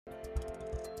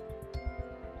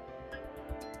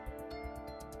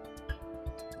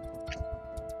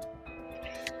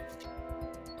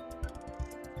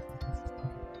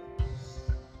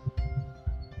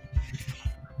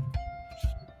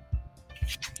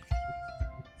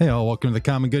Hey, all, welcome to the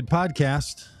Common Good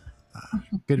Podcast.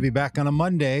 Good to be back on a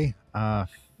Monday,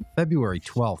 February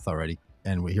 12th already.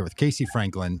 And we're here with Casey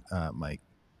Franklin, my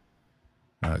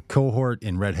cohort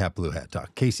in Red Hat, Blue Hat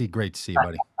Talk. Casey, great to see you,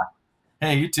 buddy.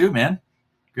 Hey, you too, man.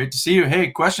 Great to see you. Hey,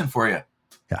 question for you.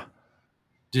 Yeah.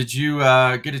 Did you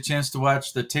get a chance to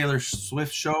watch the Taylor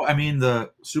Swift show? I mean, the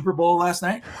Super Bowl last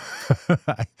night?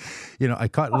 I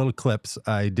caught little clips.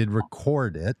 I did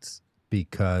record it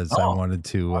because I wanted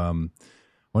to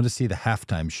see the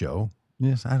halftime show.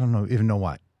 Yes, I don't even know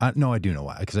why. No, I do know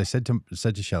why. Because I said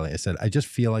to Shelly, I said, I just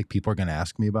feel like people are going to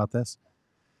ask me about this.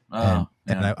 And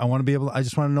I want to be I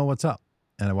just want to know what's up.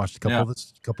 And I watched a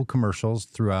couple commercials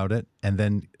throughout it. And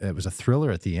then it was a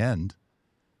thriller at the end.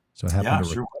 So I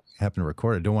happened to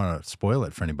record it. I don't want to spoil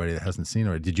it for anybody that hasn't seen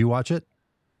it. Did you watch it?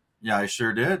 Yeah, I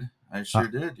sure did.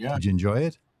 Yeah. Did you enjoy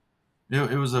it?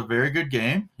 It was a very good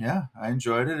game. Yeah, I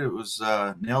enjoyed it. It was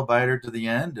nail biter to the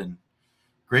end and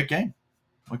great game.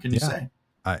 What can you say?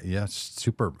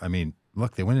 Super. I mean,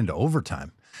 look, they went into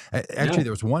overtime. Actually,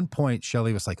 there was one point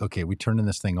Shelly was like, okay, we turning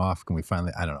this thing off. Can we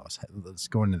finally, I don't know, let's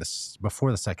go into this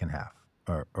before the second half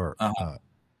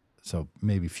so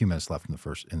maybe a few minutes left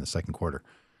in the second quarter.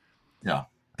 Yeah.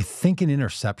 I think an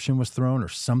interception was thrown or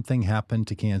something happened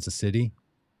to Kansas City.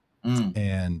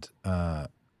 And the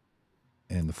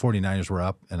 49ers were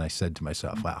up, and I said to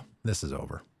myself, wow, this is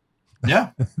over.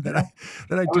 Yeah. Then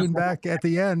I tuned back at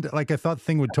the end, like I thought the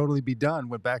thing would totally be done,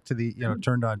 went back to the,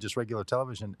 turned on just regular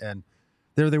television, and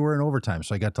there they were in overtime.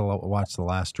 So I got to watch the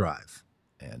last drive.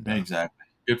 And exactly.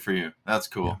 Good for you. That's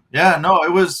cool. Yeah, no,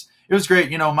 it was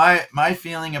great. My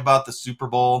feeling about the Super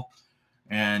Bowl,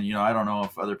 and, I don't know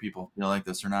if other people feel like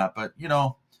this or not, but,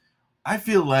 I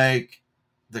feel like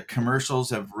the commercials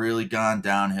have really gone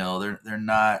downhill. They're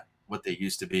not what they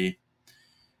used to be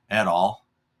at all.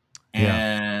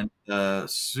 And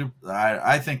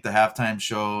I think the halftime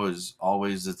show is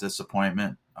always a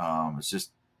disappointment. It's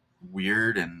just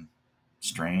weird and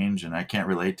strange, and I can't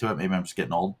relate to it. Maybe I'm just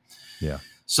getting old. Yeah.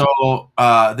 So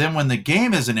then when the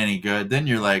game isn't any good, then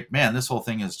you're like, man, this whole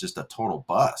thing is just a total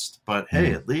bust. But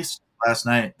hey, at least last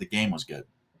night the game was good.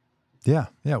 Yeah,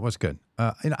 it was good.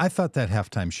 And I thought that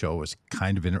halftime show was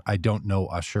kind of I don't know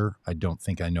Usher. I don't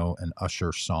think I know an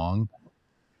Usher song.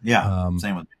 Yeah,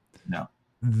 same with me. No.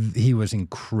 He was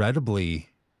incredibly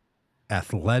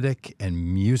athletic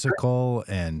and musical,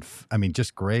 and I mean,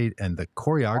 just great. And the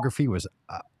choreography was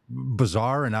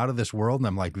bizarre and out of this world. And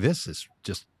I'm like, this is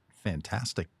just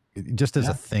fantastic, just as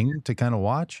a thing to kind of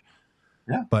watch.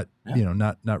 Yeah. But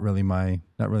not really my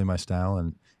style.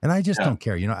 And I just don't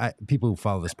care. People who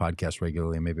follow this podcast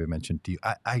regularly, and maybe I mentioned to you,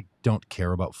 I don't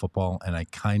care about football, and I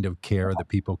kind of care that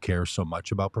people care so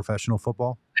much about professional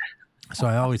football. So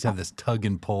I always have this tug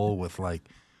and pull with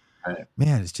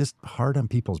man, it's just hard on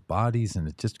people's bodies, and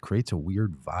it just creates a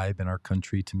weird vibe in our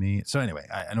country to me. So anyway,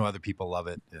 I know other people love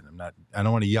it, and I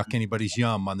don't want to yuck anybody's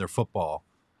yum on their football.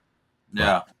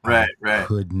 Yeah, right.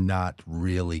 Could not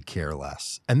really care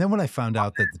less. And then when I found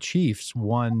out that the Chiefs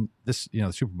won this,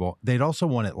 the Super Bowl, they'd also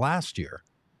won it last year,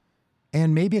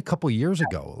 and maybe a couple years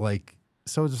ago.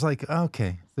 So it's like,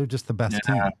 okay, they're just the best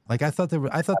team. Like I thought they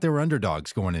were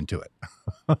underdogs going into it.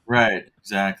 Right.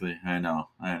 Exactly. I know.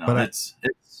 But it's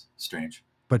strange.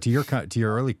 But to your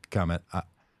early comment,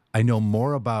 I know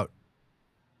more about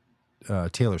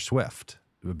Taylor Swift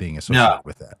being associated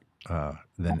with that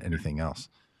than anything else.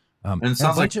 And it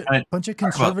sounds a bunch of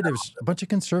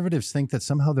conservatives think that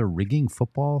somehow they're rigging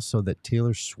football so that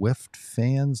Taylor Swift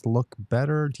fans look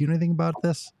better. Do you know anything about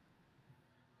this?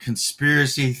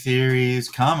 Conspiracy theories.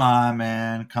 Come on,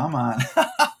 man. Come on.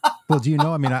 Well, do you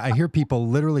know? I mean, I hear people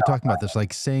literally talking about this,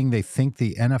 like saying they think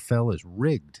the NFL is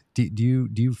rigged. Do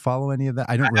you follow any of that?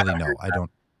 I don't really know. I don't.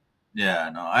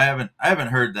 Yeah, no, I haven't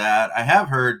heard that. I have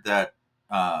heard that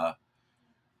the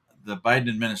Biden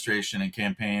administration and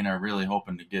campaign are really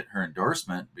hoping to get her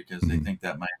endorsement because they think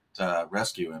that might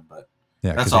rescue him. But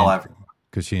that's all I've heard.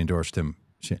 Because she endorsed him.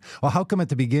 Well, how come at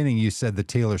the beginning you said the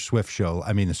Taylor Swift show?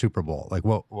 I mean, the Super Bowl. Like,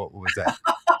 what was that?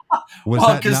 Was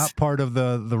that not part of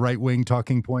the right wing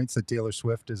talking points that Taylor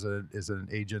Swift is an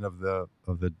agent of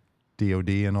the DOD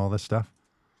and all this stuff?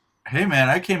 Hey, man,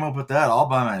 I came up with that all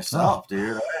by myself,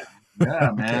 dude.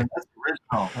 Yeah, man, that's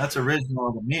original. That's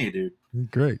original to me, dude.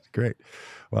 Great.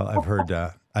 Well, I've heard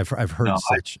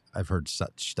such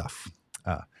stuff.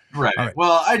 Right.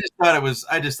 Well, I just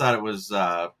thought it was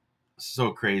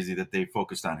so crazy that they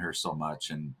focused on her so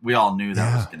much, and we all knew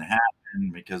that was going to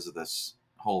happen because of this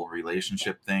whole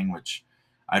relationship thing, which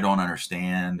I don't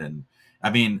understand. And I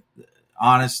mean,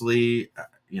 honestly,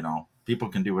 people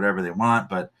can do whatever they want,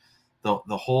 but the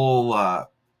whole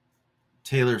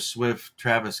Taylor Swift,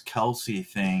 Travis Kelsey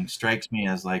thing strikes me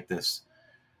as like this.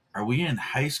 Are we in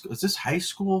high school? Is this high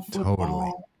school Totally,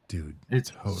 football? dude.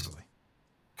 It's Totally.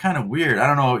 kind of weird. I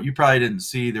don't know. You probably didn't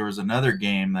see. There was another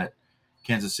game that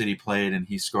Kansas City played, and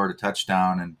he scored a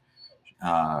touchdown,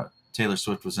 and Taylor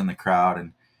Swift was in the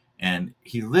crowd, and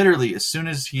he literally, as soon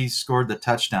as he scored the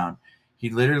touchdown, he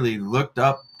literally looked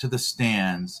up to the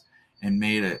stands and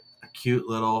made a cute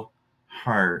little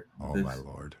heart. Oh my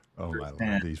Lord. Oh my Lord.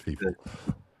 And These people.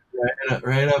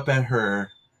 right up at her,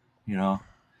 you know,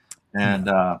 and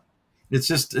it's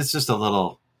just a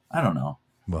little, I don't know.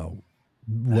 Well,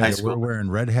 High whether we're school. wearing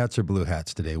red hats or blue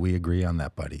hats today, we agree on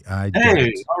that, buddy. I get Hey,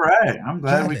 it. all right. I'm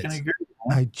glad Get we can it. agree.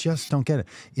 I just don't get it.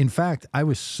 In fact, I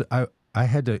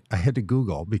had to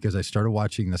Google because I started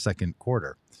watching the second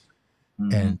quarter,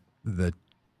 Mm-hmm. and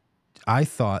I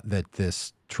thought that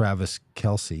this Travis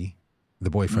Kelsey, the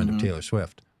boyfriend of Mm-hmm. Taylor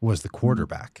Swift, was the Mm-hmm.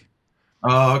 quarterback.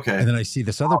 Oh, okay. And then I see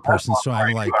this other person, so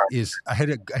I'm like, You I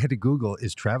had to Google,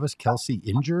 is Travis Kelsey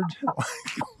injured?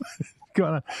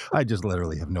 I just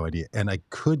literally have no idea. And I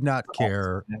could not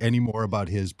care any more about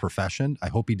his profession. I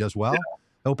hope he does well.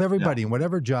 I hope everybody in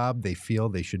whatever job they feel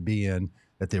they should be in,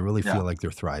 that they really feel like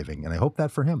they're thriving. And I hope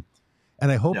that for him.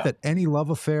 And I hope that any love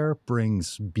affair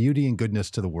brings beauty and goodness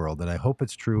to the world. And I hope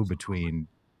it's true between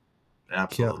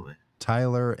absolutely.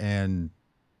 Tyler and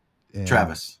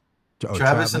Travis. Oh,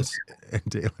 Travis and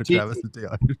Taylor. Travis and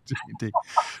Taylor.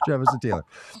 Travis and Taylor.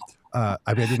 I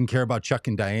mean, I didn't care about Chuck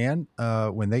and Diane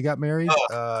when they got married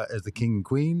as the king and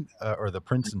queen or the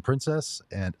prince and princess,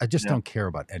 and I just don't care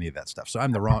about any of that stuff. So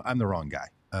I'm the wrong guy.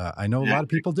 I know a lot of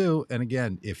people do, and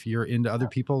again, if you're into other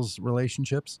people's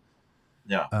relationships,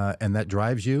 and that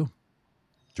drives you,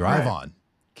 drive on.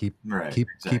 Keep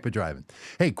it driving.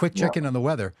 Hey, quick check in on the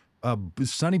weather.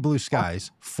 Sunny blue skies,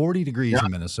 40 degrees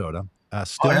in Minnesota.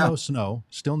 No snow.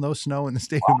 Still no snow in the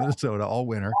state of Minnesota all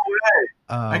winter.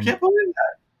 I can't believe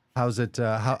that. How's it?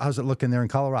 How's it looking there in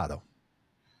Colorado?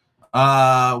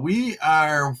 We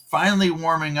are finally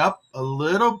warming up a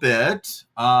little bit.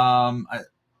 I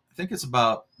think it's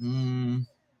about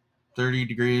 30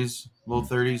 degrees, low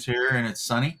 30s here, and it's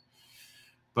sunny.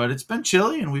 But it's been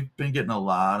chilly, and we've been getting a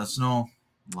lot of snow.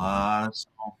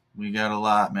 We got a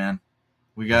lot, man.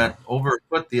 We got over a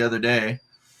foot the other day,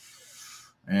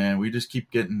 and we just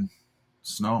keep getting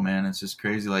snow, man. It's just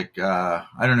crazy. Like I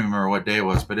don't even remember what day it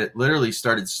was, but it literally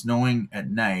started snowing at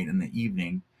night in the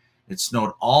evening. It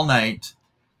snowed all night,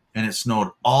 and it snowed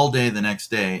all day the next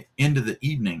day into the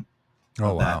evening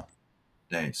of that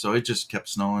day. So it just kept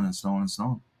snowing and snowing and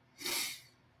snowing.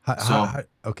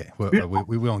 Okay, well,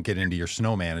 we won't get into your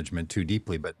snow management too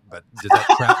deeply, but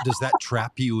does that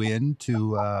trap you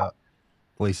into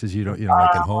places you don't,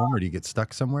 like at home, or do you get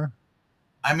stuck somewhere?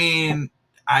 I mean,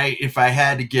 if I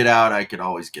had to get out, I could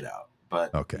always get out.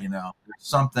 But there's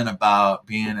something about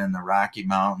being in the Rocky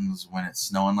Mountains when it's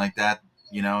snowing like that,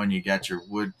 and you got your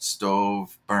wood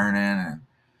stove burning, and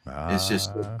it's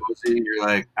just so cozy. You're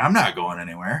like, I'm not going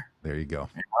anywhere. There you go.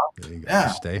 There you go. Yeah.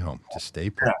 Just stay home. Just stay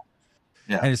put.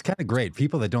 Yeah. And it's kind of great.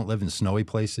 People that don't live in snowy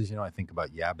places, I think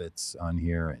about Yabbits on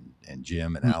here and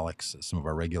Jim and Alex, some of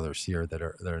our regulars here that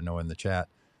are knowing the chat.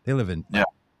 They live in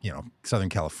Southern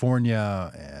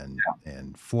California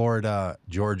and Florida,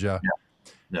 Georgia.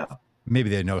 Yeah. Maybe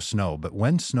they know snow, but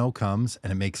when snow comes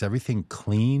and it makes everything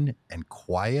clean and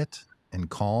quiet and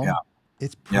calm,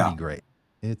 it's pretty great.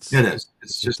 It is.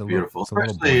 It's just beautiful,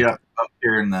 especially up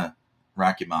here in the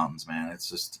Rocky Mountains, man. It's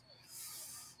just,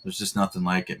 there's just nothing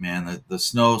like it, man. The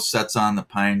snow sets on the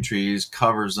pine trees,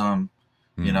 covers them,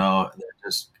 they're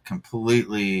just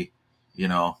completely,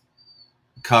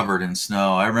 covered in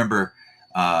snow. I remember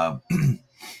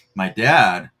my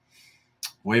dad,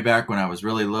 way back when I was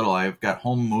really little, I've got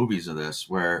home movies of this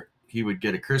where he would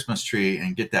get a Christmas tree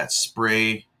and get that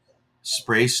spray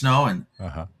snow and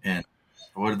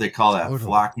what did they call that?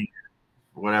 Flocking,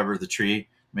 whatever, the tree,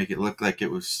 make it look like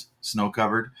it was snow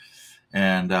covered.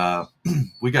 And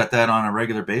we got that on a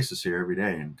regular basis here every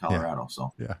day in Colorado.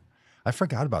 So I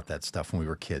forgot about that stuff when we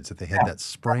were kids, that they had that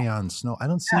spray on snow. I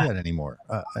don't see that anymore.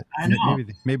 I know.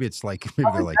 Maybe it's like, maybe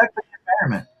they're like, the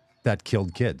environment. That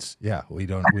killed kids. Yeah, we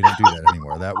don't do that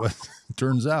anymore. That was,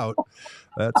 turns out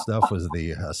that stuff was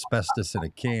the asbestos in a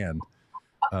can.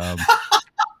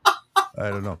 I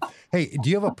don't know. Hey, do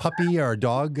you have a puppy or a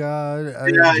dog joining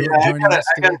us today?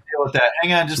 I got to deal with that.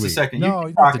 Hang on just a second. No,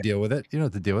 you don't have to deal with it. You don't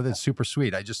have to deal with it. It's super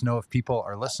sweet. I just know if people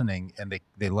are listening and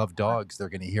they love dogs, they're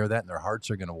going to hear that and their hearts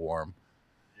are going to warm.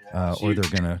 Or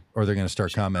they're gonna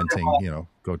start commenting,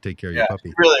 go take care of your puppy.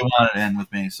 She really wanted in with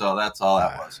me, so that's all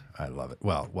that was. I love it.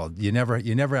 Well, you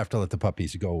never have to let the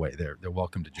puppies go away. They're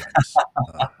welcome to join us.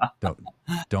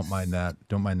 Don't mind that.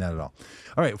 Don't mind that at all.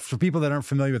 All right. For people that aren't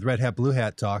familiar with Red Hat, Blue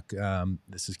Hat Talk,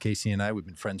 this is Casey and I. We've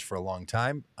been friends for a long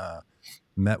time.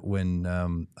 Met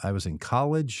when I was in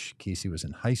college. Casey was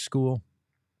in high school,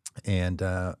 and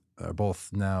are both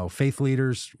now faith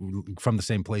leaders from the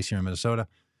same place here in Minnesota.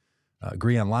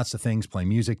 Agree on lots of things, play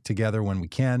music together when we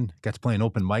can. Got to play an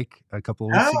open mic a couple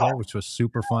of weeks Oh, ago, which was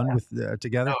super fun with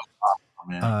together.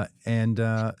 man.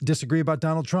 And disagree about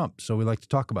Donald Trump. So we like to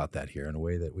talk about that here in a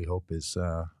way that we hope is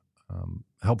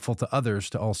helpful to others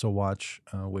to also watch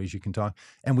ways you can talk.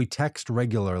 And we text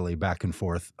regularly back and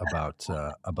forth about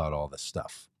all this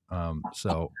stuff.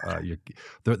 So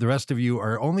the rest of you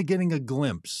are only getting a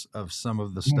glimpse of some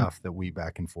of the stuff that we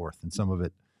back and forth, and some of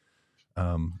it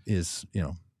is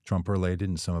Trump related,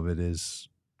 and some of it is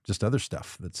just other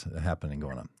stuff that's happening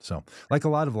going on. So like a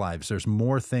lot of lives, there's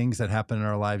more things that happen in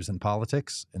our lives than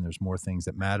politics, and there's more things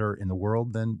that matter in the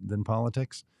world than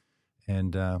politics.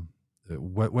 And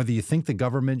whether you think the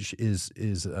government is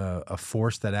a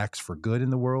force that acts for good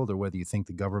in the world, or whether you think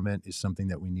the government is something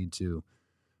that we need to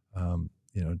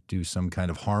do some kind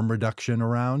of harm reduction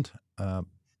around,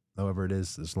 however it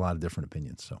is, there's a lot of different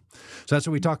opinions. So that's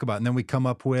what we talk about. And then we come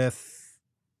up with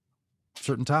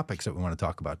certain topics that we want to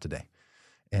talk about today.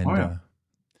 And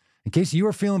in case you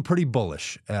were feeling pretty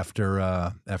bullish after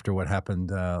what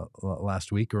happened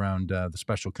last week around the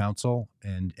special counsel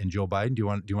and Joe Biden, do you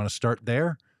want to start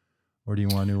there, or do you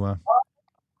want to?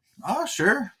 Oh,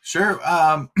 sure.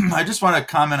 I just want to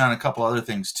comment on a couple other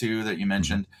things too that you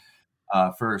mentioned.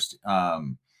 First, I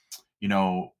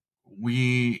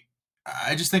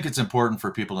just think it's important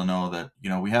for people to know that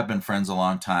we have been friends a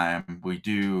long time. We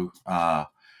do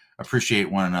appreciate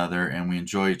one another, and we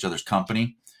enjoy each other's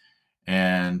company.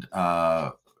 And,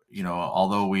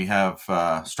 although we have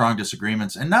strong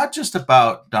disagreements, and not just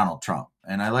about Donald Trump,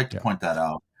 and I like to point that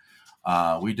out,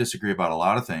 we disagree about a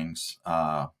lot of things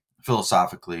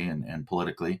philosophically and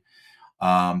politically.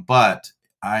 But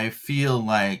I feel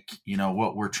like,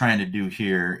 what we're trying to do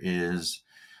here is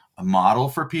a model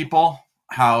for people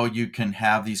how you can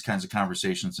have these kinds of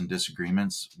conversations and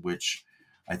disagreements, which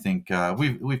I think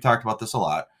we've talked about this a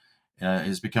lot.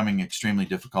 Is becoming extremely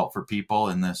difficult for people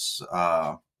in this,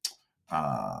 kind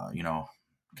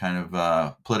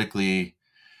of politically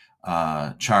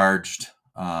charged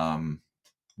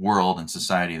world and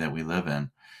society that we live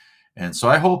in. And so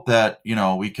I hope that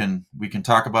we can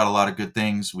talk about a lot of good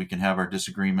things. We can have our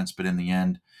disagreements, but in the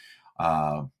end,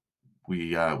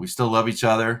 we still love each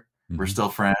other. Mm-hmm. We're still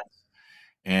friends,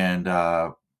 and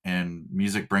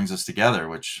music brings us together,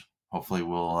 which hopefully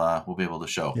we'll be able to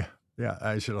show. Yeah,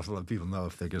 I should also let people know,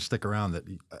 if they're going to stick around, that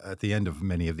at the end of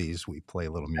many of these, we play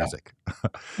a little music,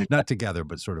 not together,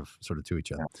 but sort of to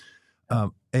each other.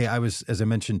 Hey, I was, as I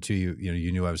mentioned to you,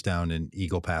 you knew I was down in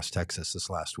Eagle Pass, Texas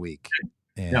this last week,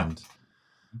 and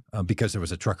because there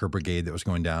was a trucker brigade that was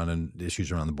going down and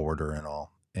issues around the border and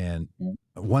all. And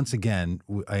once again,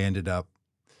 I ended up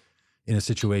in a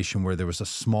situation where there was a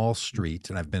small street,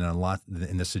 and I've been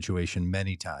in this situation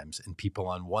many times, and people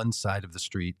on one side of the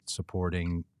street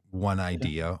supporting one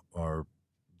idea, or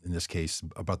in this case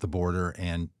about the border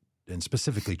and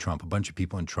specifically Trump, a bunch of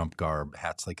people in Trump garb,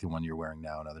 hats like the one you're wearing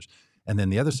now, and others. And then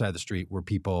the other side of the street were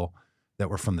people that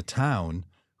were from the town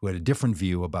who had a different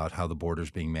view about how the border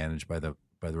is being managed by the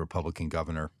Republican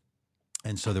governor.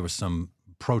 And so there was some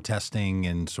protesting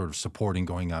and sort of supporting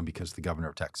going on because the governor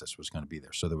of Texas was going to be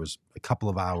there. So there was a couple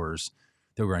of hours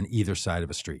that were on either side of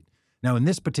a street. Now, in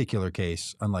this particular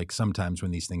case, unlike sometimes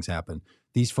when these things happen,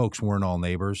 these folks weren't all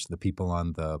neighbors. The people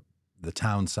on the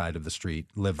town side of the street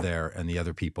live there, and the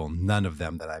other people, none of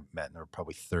them that I met, and there were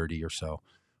probably 30 or so,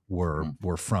 were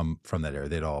from that area.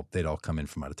 They'd all come in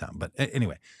from out of town. But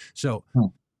anyway, so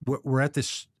we're at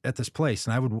this place,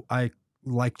 and I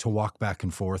like to walk back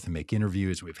and forth and make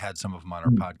interviews. We've had some of them on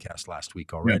our podcast last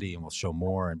week already, and we'll show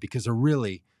more. And because they're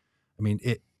really,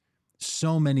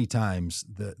 so many times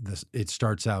it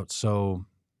starts out so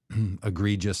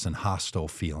egregious and hostile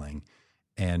feeling,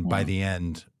 and by the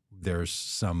end there's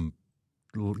some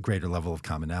greater level of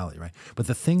commonality, right? But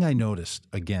the thing I noticed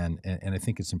again, and I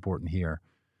think it's important here,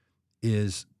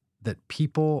 is that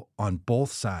people on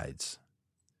both sides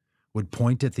would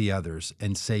point at the others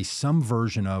and say some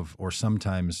version of, or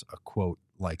sometimes a quote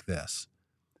like this: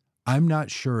 "I'm not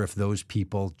sure if those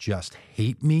people just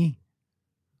hate me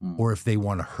or if they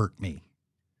want to hurt me,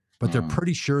 but they're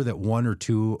pretty sure that one or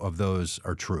two of those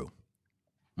are true."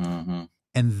 Mm-hmm.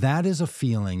 And that is a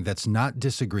feeling that's not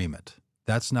disagreement.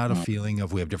 That's not a feeling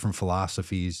of we have different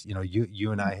philosophies.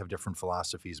 You and I have different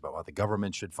philosophies about how the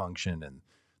government should function and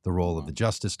the role of the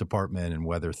Justice Department, and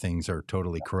whether things are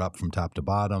totally corrupt from top to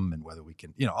bottom, and whether we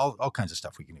can, all kinds of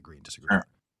stuff we can agree and disagree on.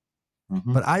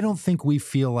 Mhm. But I don't think we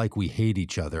feel like we hate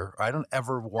each other. I don't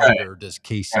ever Right, wonder, does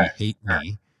Casey right, hate right.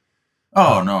 me?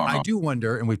 Oh, no, I no. do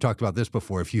wonder, and we've talked about this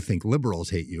before, if you think liberals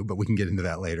hate you, but we can get into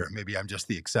that later. Maybe I'm just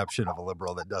the exception of a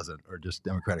liberal that doesn't, or just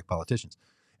Democratic politicians.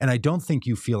 And I don't think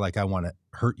you feel like I want to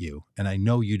hurt you, and I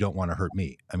know you don't want to hurt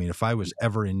me. I mean, if I was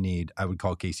ever in need, I would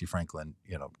call Casey Franklin,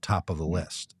 top of the Mhm,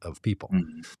 list of people.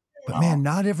 mhm. But man, No.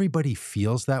 not everybody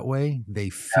feels that way. They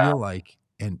Yeah. feel like,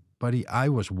 and buddy, I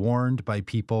was warned by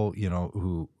people,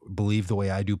 who believe the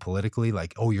way I do politically,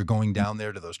 like, oh, you're going down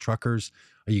there to those truckers.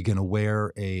 Are you going to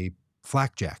wear a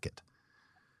flak jacket?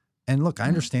 And look, I Mm,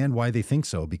 understand why they think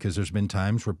so, because there's been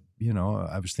times where,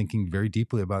 I was thinking very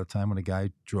deeply about a time when a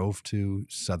guy drove to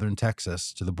southern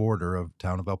Texas to the border of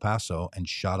town of El Paso and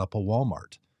shot up a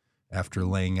Walmart after mm,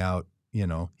 laying out,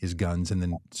 his guns and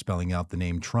then spelling out the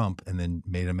name Trump and then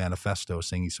made a manifesto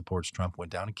saying he supports Trump,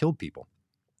 went down and killed people.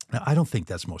 Now, I don't think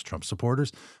that's most Trump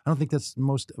supporters. I don't think that's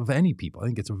most of any people. I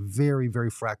think it's a very, very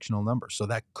fractional number. So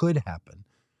that could happen.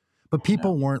 But yeah.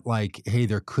 people weren't like, hey,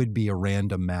 there could be a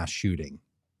random mass shooting.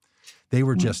 They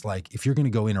were Mm, just like, if you're going to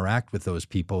go interact with those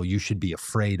people, you should be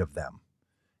afraid of them.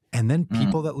 And then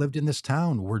mm, people that lived in this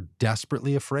town were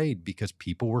desperately afraid because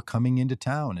people were coming into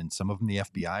town, and some of them the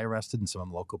FBI arrested and some of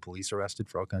them local police arrested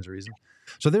for all kinds of reasons.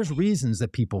 So there's reasons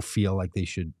that people feel like they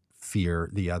should fear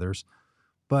the others,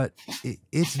 but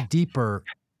it's deeper,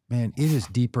 man. It is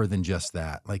deeper than just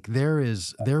that. Like there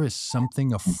is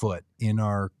something mm, afoot in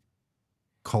our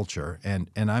culture, and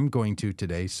I'm going to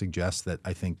today suggest that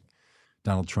I think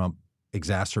Donald Trump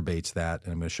exacerbates that,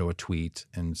 and I'm going to show a tweet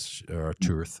or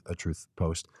mm, a truth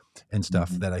post and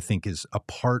stuff mhm, that I think is a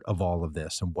part of all of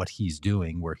this and what he's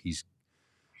doing, where he's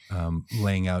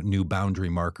laying out new boundary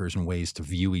markers and ways to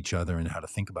view each other and how to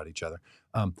think about each other.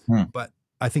 Um, mm, but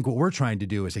I think what we're trying to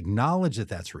do is acknowledge that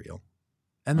that's real,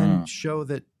 and then mm, show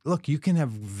that, look, you can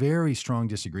have very strong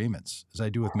disagreements, as I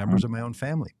do with mm. members of my own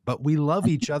family, but we love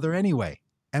each other anyway,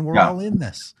 and we're Yeah, all in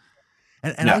this.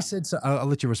 And I yeah. said, so I'll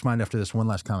let you respond after this one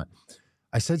last comment.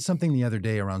 I said something the other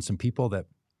day around some people that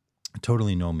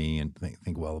totally know me and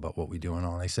think well about what we do and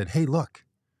all. And I said, hey, look,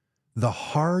 the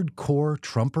hardcore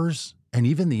Trumpers and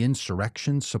even the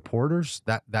insurrection supporters,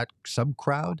 that sub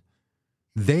crowd,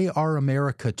 they are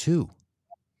America too.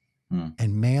 Mm,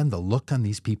 And man, the look on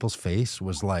these people's face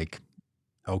was like,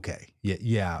 okay,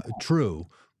 yeah, true.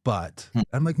 But mm.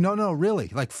 I'm like, no, really,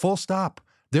 like full stop.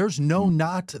 There's no Mm.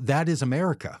 not that is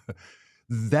America.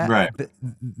 That Right.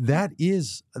 that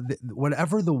is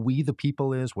whatever the we the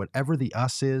people is, whatever the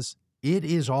us is, it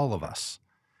is all of us.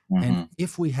 And Mhm,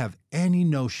 if we have any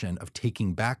notion of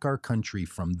taking back our country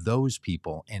from those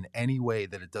people in any way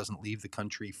that it doesn't leave the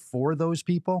country for those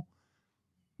people,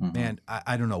 mhm. man,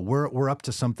 I don't know. We're up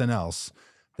to something else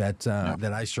that Yeah,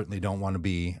 that I certainly don't want to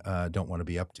be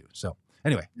up to. So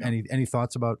anyway, yeah. any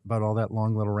thoughts about all that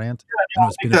long little rant? You I know, know I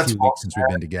it's think been a that's few well weeks since we've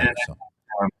been said, together. So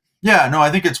yeah, no, I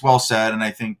think it's well said, and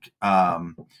I think,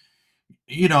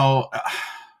 you know,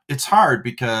 it's hard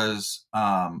because,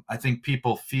 I think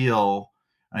people feel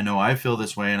I know I feel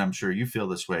this way, and I'm sure you feel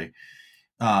this way,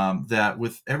 that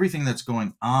with everything that's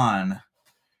going on,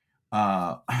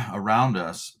 around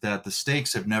us, that the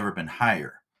stakes have never been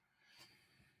higher.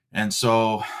 And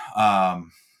so,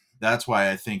 um, that's why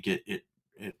I think it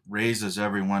raises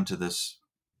everyone to this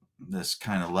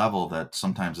kind of level that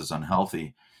sometimes is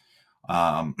unhealthy.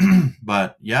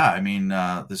 But yeah, I mean,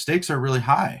 the stakes are really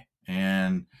high,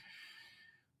 and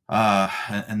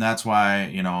that's why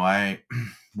I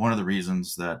one of the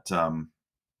reasons that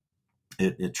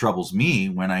it troubles me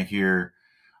when I hear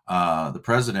the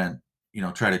president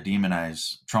try to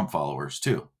demonize Trump followers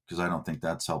too, because I don't think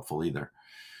that's helpful either.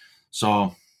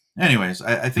 So, anyways,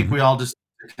 I think mhm, we all just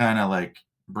kind of like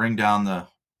bring down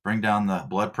the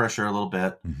blood pressure a little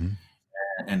bit mhm.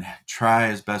 and try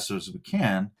as best as we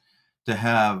can to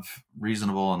have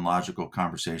reasonable and logical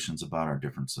conversations about our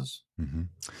differences. Mhm.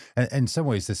 And in some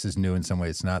ways, this is new. In some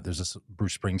ways, it's not. There's this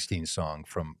Bruce Springsteen song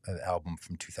from an album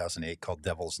from 2008 called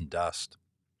 "Devils and Dust,"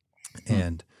 Hmm.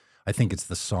 and I think it's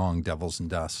the song "Devils and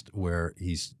Dust" where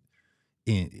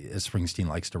as Springsteen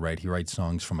likes to write, he writes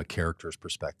songs from a character's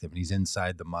perspective, and he's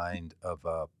inside the mind of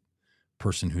a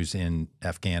person who's in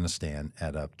Afghanistan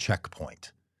at a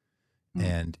checkpoint.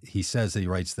 Hmm. And he says that he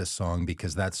writes this song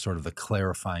because that's sort of the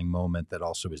clarifying moment that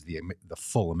also is the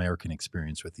full American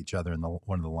experience with each other. And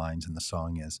one of the lines in the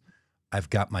song is, "I've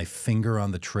got my finger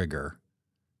on the trigger,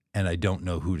 and I don't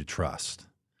know who to trust.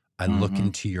 I look Hmm.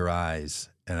 into your eyes,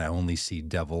 and I only see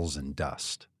devils and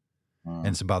dust."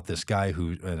 And Hmm. it's about this guy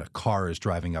who in a car is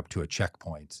driving up to a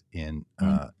checkpoint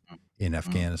Hmm. in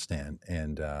Hmm. Afghanistan,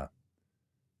 and uh,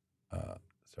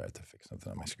 Sorry, I have to fix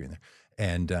something on my screen there.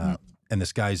 And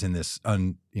this guy's in this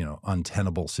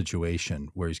untenable situation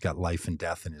where he's got life and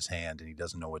death in his hand and he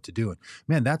doesn't know what to do. And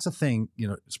man, that's a thing.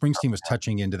 Springsteen was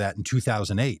touching into that in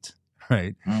 2008,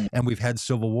 right? And we've had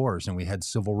civil wars, and we had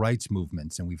civil rights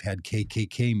movements, and we've had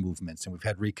KKK movements, and we've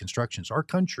had reconstructions. Our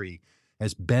country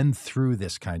has been through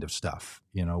this kind of stuff.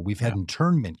 We've had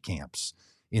internment camps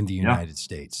in the United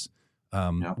States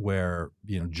where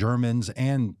Germans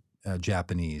and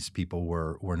Japanese people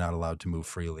were not allowed to move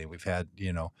freely. We've had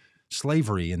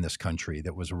slavery in this country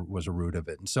that was a root of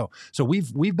it, and so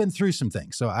we've been through some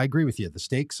things. So I agree with you. The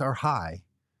stakes are high,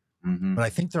 but I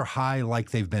think they're high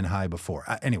like they've been high before.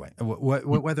 Anyway,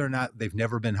 whether or not they've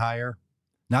never been higher,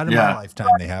 not in my lifetime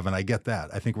they have, and I get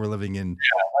that. I think we're living in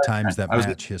times that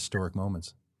match historic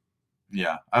moments.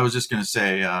 Yeah, I was just going to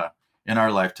say, in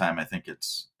our lifetime, I think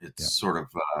it's sort of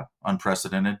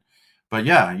unprecedented. But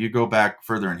yeah, you go back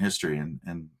further in history,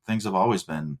 and things have always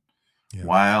been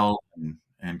wild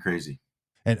and crazy.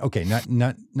 And okay,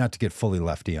 not to get fully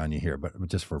lefty on you here, but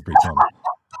just for a brief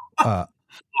moment.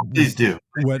 Please do.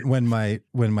 When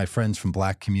my friends from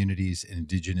Black communities,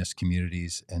 indigenous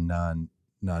communities, and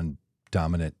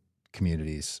non-dominant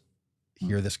communities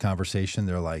hear this conversation,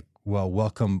 they're like, "Well,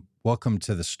 welcome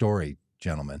to the story,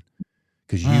 gentlemen."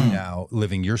 Because you now,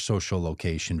 living your social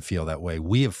location, feel that way.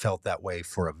 We have felt that way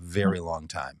for a very long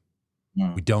time.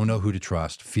 We don't know who to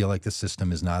trust, feel like the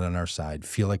system is not on our side,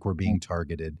 feel like we're being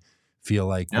targeted, feel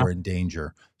like we're in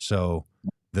danger. So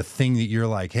the thing that you're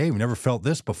like, hey, we never felt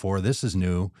this before, this is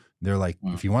new. They're like,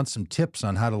 if you want some tips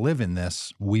on how to live in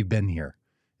this, we've been here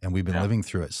and we've been living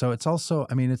through it. So it's also,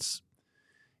 I mean, it's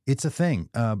a thing.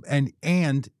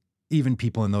 And even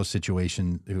people in those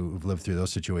situations who've lived through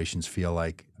those situations feel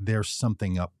like there's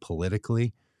something up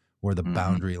politically where the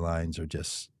boundary lines are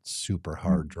just super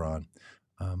hard drawn.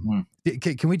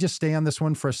 Can we just stay on this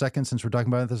one for a second since we're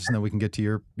talking about this, and then we can get to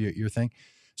your thing?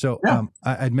 So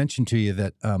I'd mentioned to you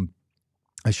that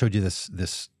I showed you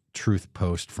this truth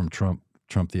post from Trump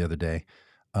the other day,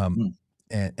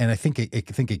 and I think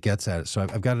it gets at it. So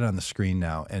I've got it on the screen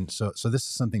now, and so this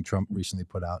is something Trump recently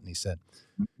put out, and he said,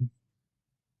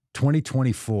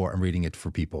 2024, I'm reading it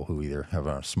for people who either have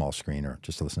a small screen or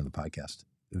just to listen to the podcast.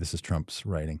 This is Trump's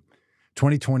writing.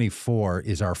 2024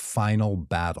 is our final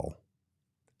battle.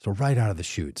 So right out of the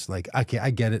chutes, like, okay, I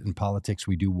get it. In politics,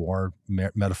 we do war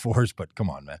metaphors, but come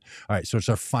on, man. All right, so it's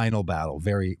our final battle,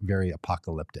 very, very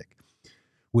apocalyptic.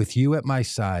 With you at my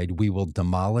side, we will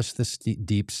demolish the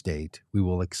deep state. We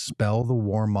will expel the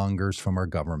warmongers from our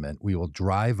government. We will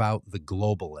drive out the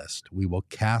globalist. We will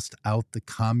cast out the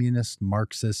communists,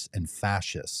 Marxists, and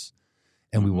fascists.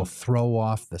 And we will throw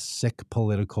off the sick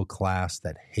political class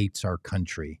that hates our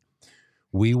country.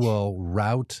 We will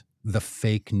rout the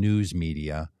fake news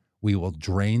media. We will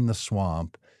drain the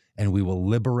swamp, and we will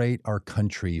liberate our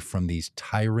country from these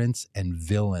tyrants and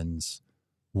villains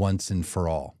once and for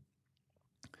all.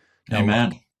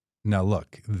 Amen. Now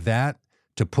look, that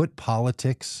to put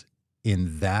politics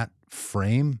in that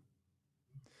frame,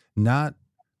 not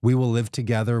we will live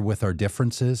together with our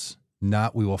differences,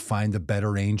 not we will find the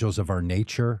better angels of our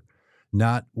nature,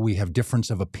 not we have difference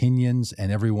of opinions and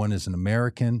everyone is an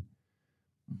American.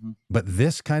 But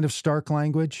this kind of stark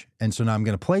language, and so now I'm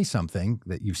going to play something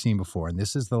that you've seen before, and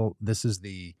this is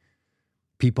the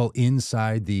people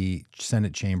inside the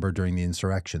Senate chamber during the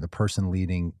insurrection. The person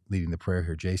leading the prayer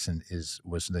here, Jason,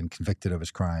 was then convicted of his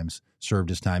crimes, served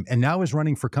his time, and now is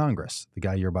running for Congress. The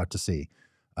guy you're about to see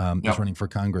is running for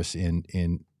Congress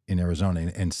in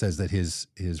Arizona, and says that his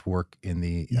work in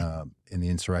the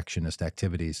insurrectionist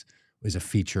activities is a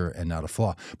feature and not a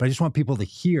flaw. But I just want people to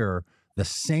hear the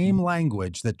same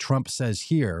language that Trump says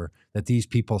here that these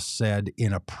people said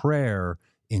in a prayer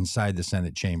inside the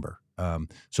Senate chamber.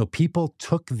 So people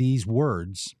took these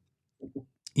words,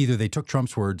 either they took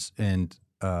Trump's words and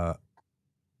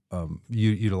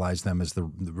utilized them as the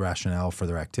rationale for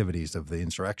their activities of the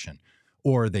insurrection,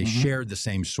 or they shared the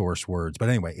same source words. But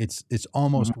anyway, it's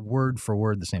almost word for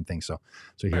word the same thing. So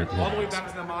here. All the way back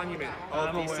to the monument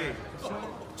of D.C.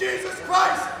 Jesus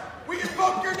Christ, we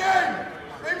invoke your name.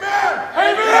 Amen.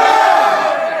 Amen.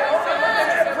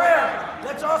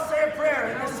 Let's all say a prayer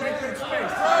in this sacred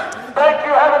space. Thank you,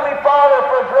 Heavenly Father,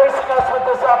 for gracing us with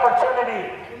this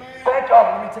opportunity. Thank you.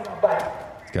 Let me take it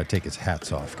back. He's got to take his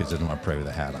hats off because he doesn't want to pray with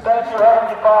a hat on. Thank you,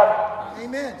 Heavenly Father.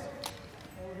 Amen.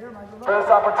 For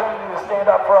this opportunity to stand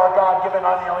up for our God-given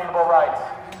unalienable rights.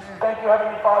 Thank you,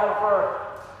 Heavenly Father, for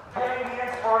giving the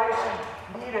inspiration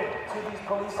needed to these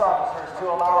police officers to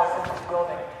allow us in this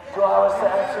building, to allow us to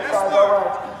exercise our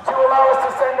rights, to allow us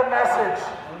to send a message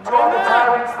to all the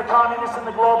tyrants, the communists, and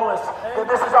the globalists, that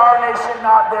this is our nation,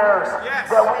 not theirs.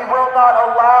 That we will not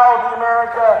allow the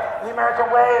American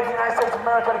way of the United States of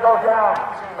America to go down.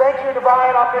 Thank you,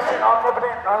 divine, omniscient,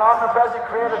 omnipotent, and omnipresent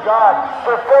Creator God,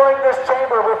 for filling this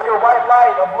chamber with your white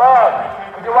light of love,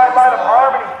 with your white light of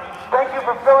harmony. Thank you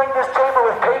for filling this chamber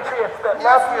with patriots that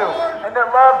love you and that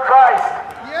love Christ.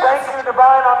 Thank you,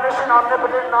 divine, omniscient,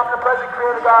 omnipotent, and omnipresent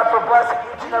Creator God, for blessing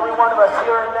each and every one of us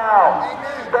here and now.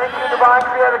 Thank you, divine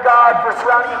Creator God, for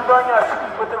surrounding and filling us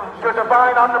with your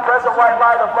divine, omnipresent white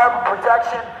light of love and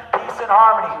protection, peace and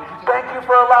harmony. Thank you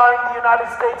for allowing the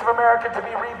United States of America to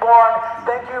be reborn.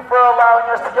 Thank you for allowing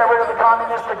us to get rid of the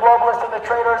communists, the globalists, and the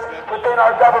traitors within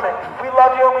our government. We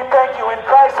love you and we thank you. In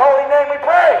Christ's holy name we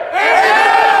pray.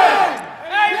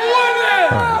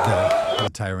 Amen! The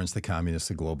tyrants, the communists,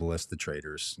 the globalists, the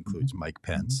traitors, includes Mike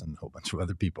Pence and a whole bunch of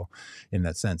other people in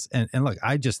that sense. And look,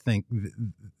 I just think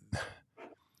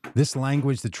this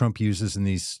language that Trump uses in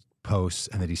these posts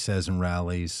and that he says in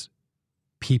rallies,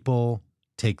 people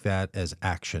take that as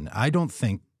action. I don't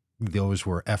think those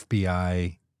were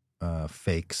FBI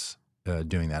fakes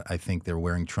doing that. I think they're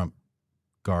wearing Trump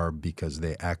garb because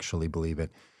they actually believe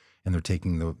it, and they're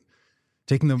taking the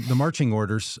marching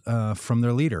orders from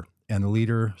their leader. And the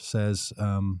leader says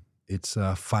it's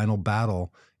a final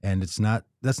battle, and that's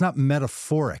not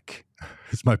metaphoric.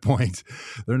 Is my point.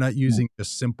 They're not using a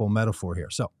simple metaphor here.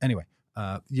 So anyway,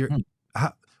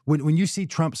 when you see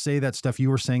Trump say that stuff, you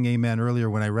were saying amen earlier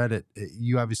when I read it.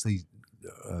 You obviously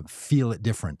feel it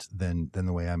different than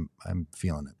the way I'm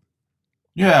feeling it.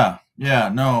 Yeah.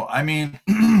 No, I mean,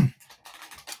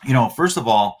 first of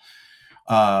all,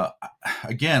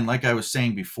 again, like I was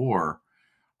saying before,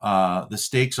 the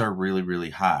stakes are really,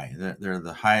 really high. They're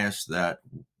the highest that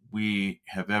we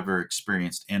have ever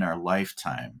experienced in our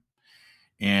lifetime.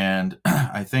 And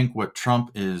I think what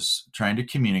Trump is trying to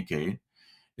communicate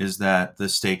is that the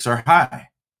stakes are high.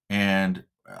 And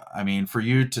I mean, for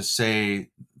you to say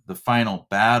the final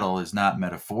battle is not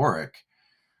metaphoric,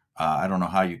 I don't know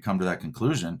how you come to that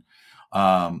conclusion,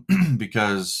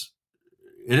 because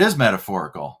it is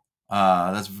metaphorical.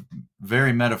 That's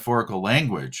very metaphorical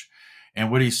language.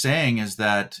 And what he's saying is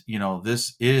that,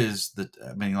 this is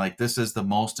the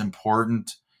most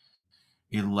important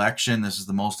election. This is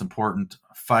the most important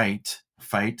fight.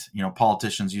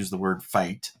 Politicians use the word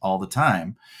fight all the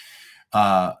time,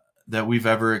 that we've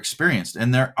ever experienced.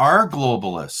 And there are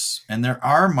globalists and there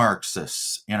are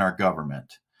Marxists in our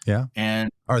government. Yeah. And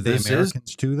are they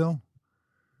Americans too, though?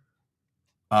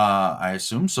 I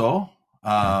assume so.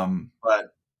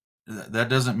 But that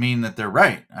doesn't mean that they're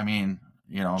right. I mean,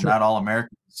 sure. Not all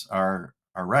Americans are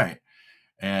right.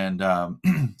 And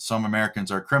some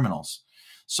Americans are criminals.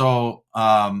 So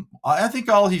I think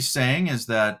all he's saying is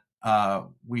that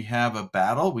we have a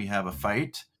battle, we have a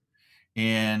fight,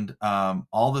 and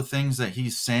all the things that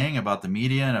he's saying about the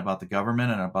media and about the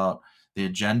government and about the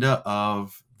agenda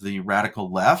of the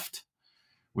radical left,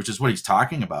 which is what he's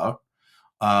talking about,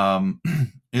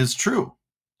 is true.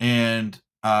 And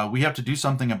we have to do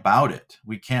something about it.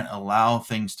 We can't allow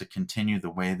things to continue the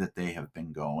way that they have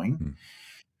been going.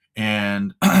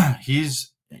 And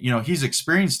he's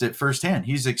experienced it firsthand.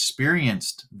 He's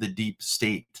experienced the deep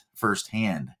state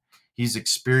firsthand. He's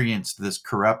experienced this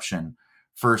corruption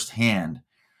firsthand.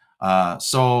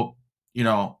 So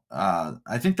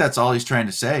I think that's all he's trying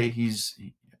to say. He's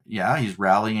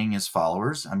rallying his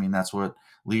followers. I mean, that's what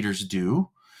leaders do.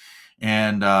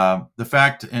 And the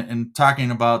fact, and talking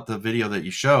about the video that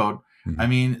you showed, I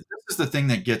mean, this is the thing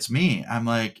that gets me. I'm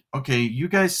like, okay, you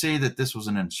guys say that this was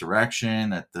an insurrection,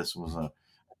 that this was an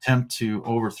attempt to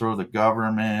overthrow the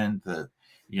government, that,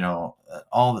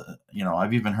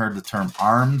 I've even heard the term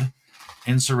armed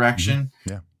insurrection.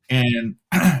 Yeah. And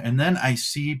then I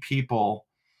see people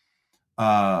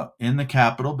in the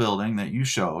Capitol building that you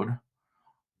showed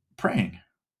praying.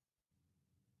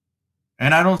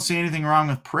 And I don't see anything wrong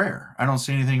with prayer. I don't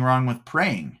see anything wrong with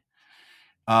praying.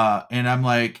 And I'm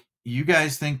like, you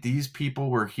guys think these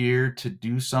people were here to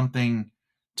do something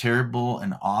terrible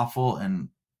and awful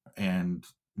and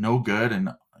no good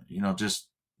and, just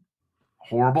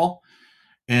horrible.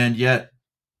 And yet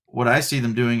what I see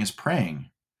them doing is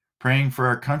praying for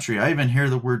our country. I even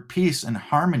hear the word peace and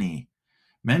harmony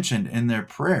mentioned in their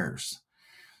prayers.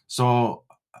 So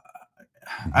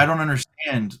I don't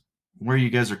understand where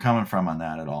you guys are coming from on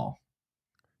that at all.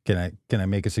 Can I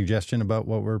make a suggestion about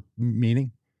what we're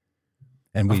meaning?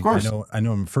 And of course. I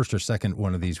know in first or second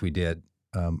one of these we did.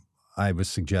 I was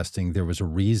suggesting there was a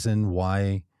reason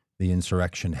why the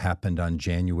insurrection happened on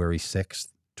January 6th,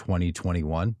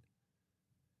 2021,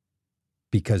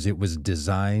 because it was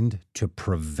designed to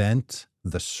prevent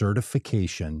the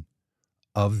certification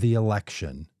of the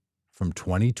election from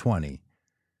 2020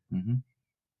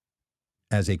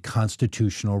 as a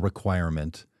constitutional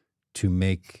requirement to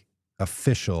make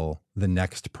official the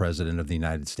next president of the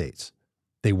United States.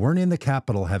 They weren't in the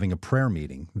Capitol having a prayer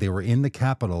meeting. They were in the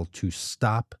Capitol to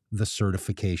stop the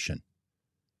certification.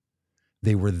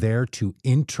 They were there to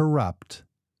interrupt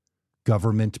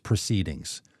government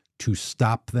proceedings, to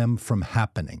stop them from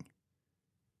happening.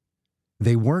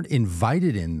 They weren't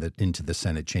invited into the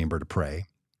Senate chamber to pray.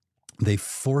 They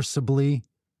forcibly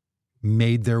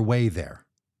made their way there.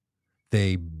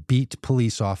 They beat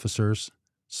police officers.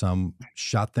 Some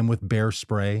shot them with bear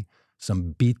spray.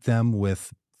 Some beat them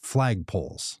with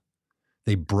flagpoles.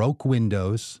 They broke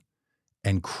windows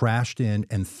and crashed in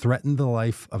and threatened the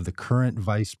life of the current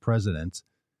vice president,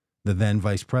 the then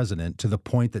vice president, to the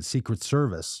point that Secret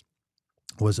Service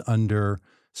was under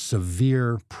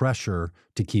severe pressure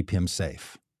to keep him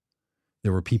safe.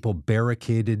 There were people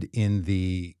barricaded in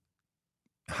the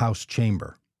House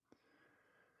chamber.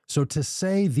 So to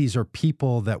say these are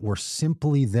people that were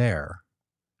simply there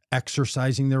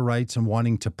exercising their rights and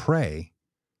wanting to pray,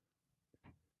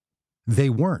 they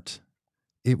weren't.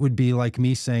 It would be like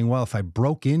me saying, well, if I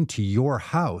broke into your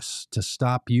house to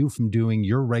stop you from doing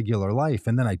your regular life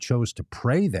and then I chose to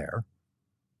pray there,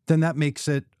 then that makes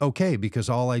it okay because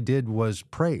all I did was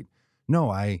prayed. No,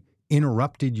 I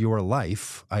interrupted your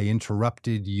life. I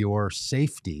interrupted your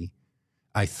safety.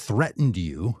 I threatened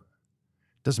you.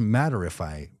 Doesn't matter if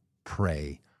I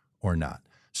pray or not.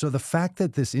 So the fact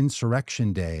that this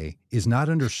Insurrection Day is not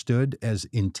understood as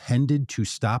intended to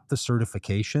stop the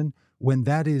certification, when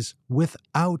that is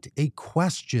without a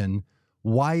question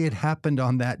why it happened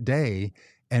on that day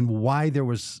and why there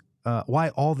was why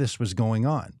all this was going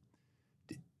on.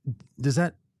 Does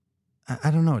that, I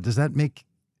don't know, does that make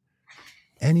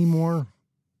any more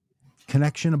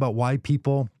connection about why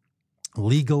people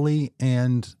legally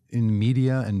and in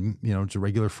media and, you know, to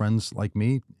regular friends like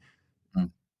me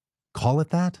call it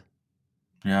that?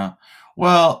 Yeah.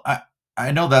 Well,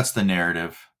 I know that's the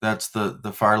narrative. That's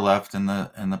the far left and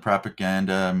the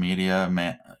propaganda media,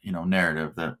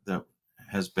 narrative that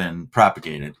has been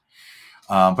propagated.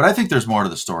 But I think there's more to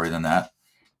the story than that.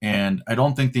 And I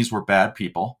don't think these were bad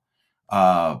people.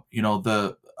 The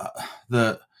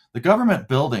government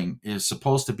building is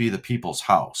supposed to be the people's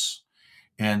house.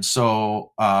 And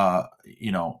so, some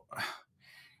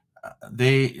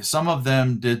of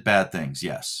them did bad things,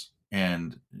 yes,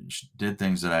 and did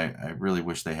things that I really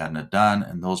wish they hadn't have done.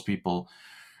 And those people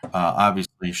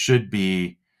obviously should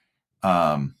be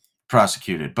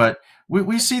prosecuted. But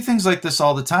we see things like this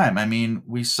all the time. I mean,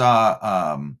 we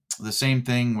saw the same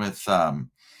thing with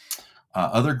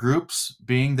other groups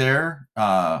being there,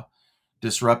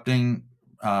 disrupting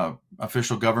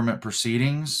official government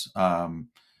proceedings,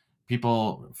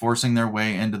 people forcing their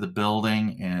way into the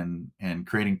building and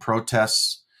creating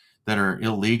protests that are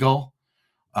illegal.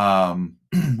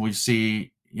 We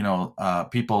see,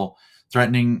 people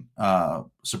threatening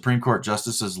Supreme Court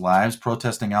justices' lives,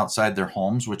 protesting outside their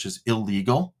homes, which is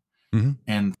illegal, and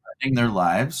threatening their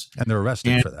lives. And they're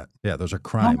arrested for that. Yeah, those are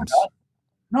crimes.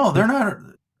 No, they're not.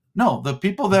 No, the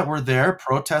people that were there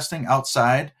protesting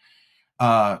outside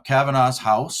Kavanaugh's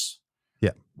house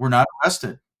were not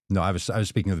arrested. No, I was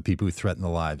speaking of the people who threaten the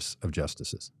lives of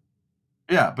justices.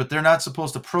 Yeah, but they're not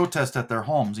supposed to protest at their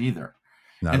homes either.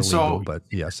 Not illegal, but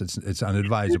yes, it's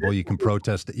unadvisable. You can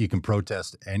protest. You can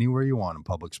protest anywhere you want in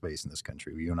public space in this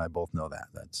country. You and I both know that.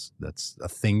 That's a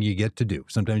thing you get to do.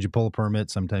 Sometimes you pull a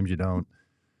permit. Sometimes you don't.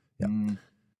 Yeah,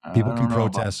 people can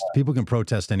protest. People can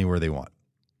protest anywhere they want.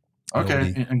 Okay,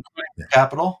 including the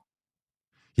Capitol.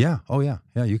 Yeah. Oh, yeah.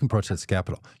 Yeah. You can protest the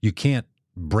Capitol. You can't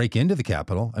break into the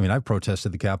Capitol. I mean, I've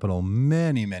protested the Capitol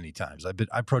many, many times.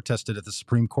 I protested at the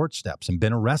Supreme Court steps and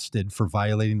been arrested for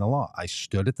violating the law. I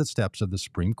stood at the steps of the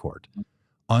Supreme Court,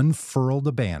 unfurled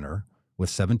a banner with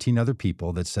 17 other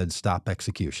people that said, "Stop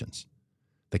executions."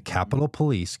 The Capitol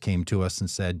Police came to us and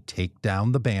said, "Take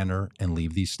down the banner and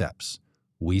leave these steps."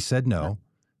 We said no.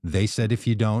 They said, "If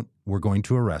you don't, we're going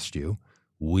to arrest you."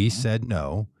 We said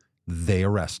no. They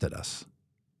arrested us.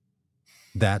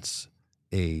 That's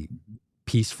a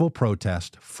peaceful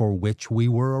protest for which we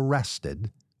were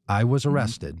arrested. I was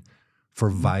arrested for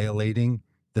violating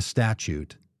the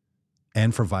statute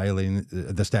and for violating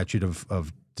the statute of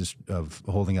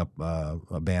holding up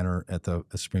a banner at the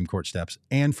Supreme Court steps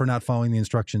and for not following the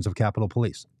instructions of Capitol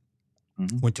Police.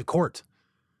 Went to court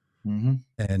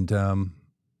and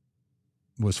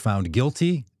was found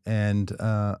guilty and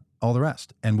all the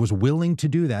rest, and was willing to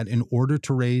do that in order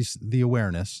to raise the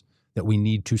awareness that we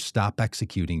need to stop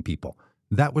executing people.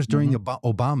 That was during the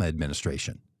Obama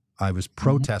administration. I was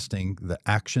protesting the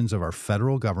actions of our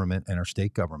federal government and our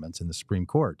state governments in the Supreme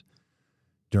Court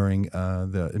during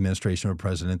the administration of a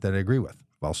president that I agree with.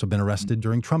 I've also been arrested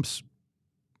during Trump's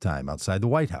time outside the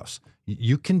White House.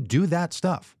 You can do that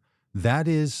stuff. That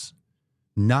is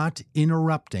not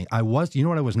interrupting. You know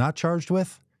what I was not charged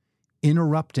with?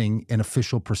 Interrupting an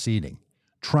official proceeding,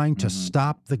 trying to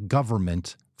stop the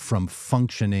government from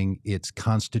functioning its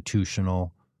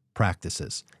constitutional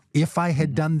practices. If I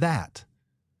had done that,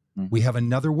 we have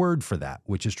another word for that,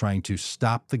 which is trying to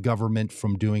stop the government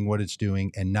from doing what it's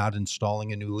doing and not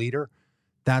installing a new leader.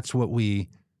 That's what we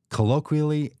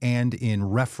colloquially and in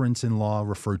reference in law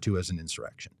refer to as an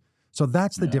insurrection. So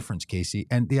that's the difference, Casey.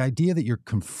 And the idea that you're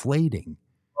conflating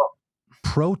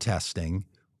protesting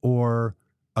or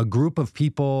a group of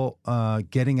people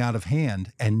getting out of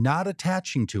hand and not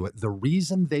attaching to it the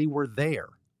reason they were there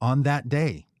on that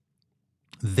day.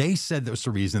 They said that's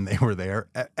the reason they were there.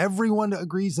 Everyone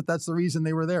agrees that that's the reason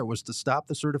they were there, was to stop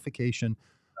the certification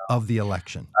of the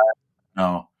election.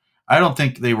 No, I don't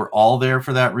think they were all there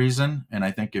for that reason. And I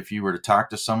think if you were to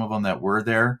talk to some of them that were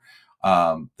there,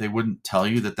 they wouldn't tell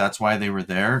you that that's why they were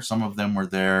there. Some of them were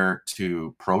there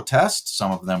to protest.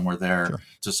 Some of them were there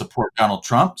to support Donald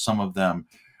Trump. Some of them,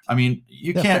 I mean,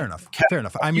 you can't. Fair enough. Fair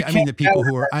enough. I mean the people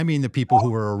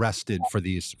who were arrested for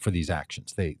these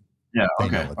actions. They know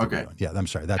what they were doing. Yeah, I'm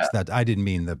sorry. That. I didn't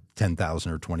mean the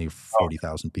 10,000 or 20,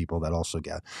 40,000 people that also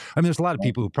got. I mean, there's a lot of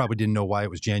people who probably didn't know why it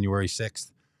was January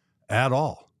 6th at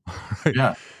all. Right?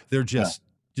 Yeah, they're just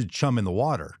chum in the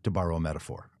water, to borrow a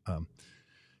metaphor.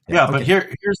 But here's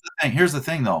the thing. Here's the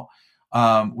thing, though.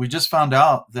 We just found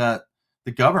out that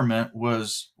the government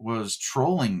was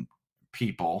trolling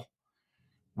people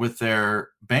with their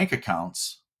bank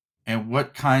accounts and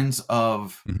what kinds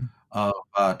of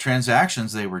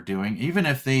transactions they were doing, even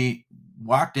if they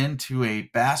walked into a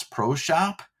Bass Pro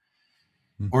Shop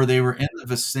or they were in the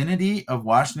vicinity of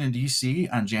Washington, D.C.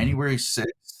 on January 6th.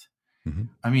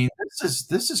 I mean,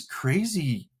 this is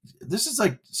crazy. This is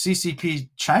like CCP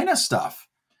China stuff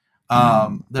that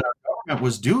our government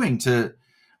was doing to.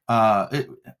 I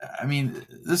mean,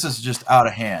 this is just out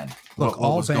of hand. Look,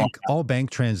 all bank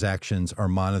transactions are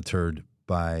monitored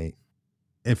by,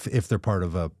 if they're part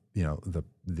of the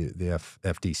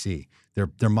FDC,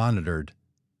 they're monitored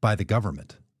by the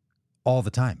government all the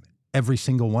time. Every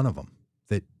single one of them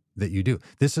that you do.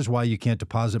 This is why you can't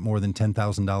deposit more than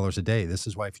 $10,000 a day. This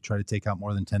is why if you try to take out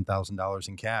more than $10,000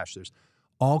 in cash, there's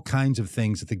all kinds of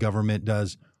things that the government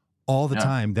does all the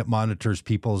time that monitors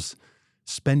people's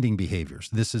spending behaviors.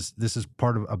 This is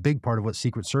a big part of what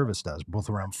Secret Service does, both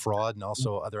around fraud and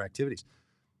also other activities.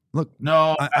 Look,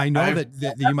 no, I know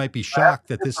that you might be shocked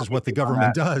that this is what the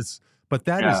government does, but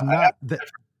that is not that.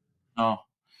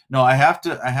 No, I have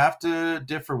to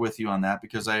differ with you on that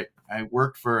because I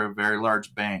worked for a very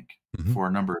large bank for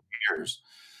a number of years.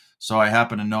 So I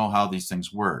happen to know how these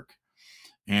things work.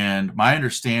 And my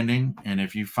understanding, and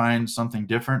if you find something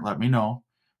different, let me know.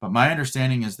 But my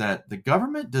understanding is that the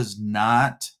government does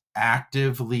not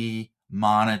actively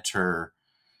monitor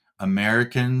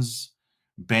Americans'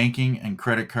 banking and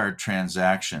credit card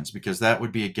transactions because that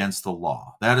would be against the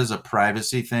law. That is a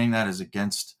privacy thing. That is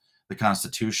against the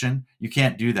Constitution. You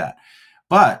can't do that.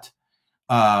 But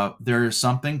there is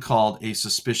something called a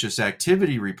suspicious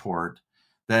activity report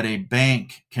that a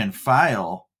bank can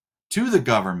file to the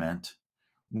government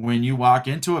when you walk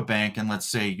into a bank and let's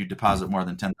say you deposit more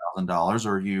than $10,000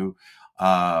 or you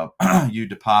you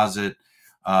deposit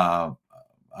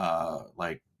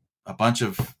like a bunch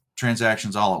of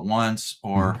transactions all at once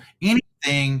or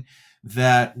anything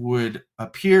that would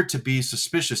appear to be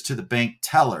suspicious to the bank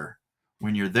teller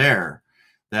when you're there,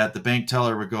 that the bank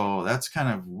teller would go, that's kind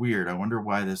of weird. I wonder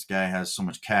why this guy has so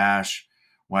much cash.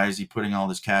 Why is he putting all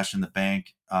this cash in the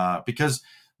bank? Because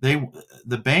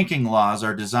the banking laws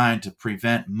are designed to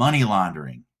prevent money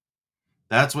laundering.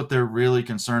 That's what they're really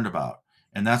concerned about.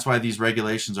 And that's why these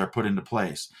regulations are put into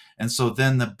place. And so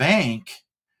then the bank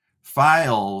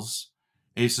files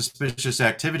a suspicious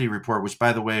activity report, which,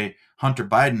 by the way, Hunter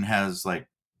Biden has like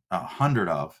 100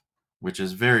 of, which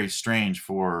is very strange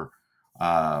for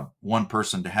one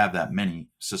person to have that many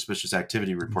suspicious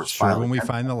activity reports sure, filed. When we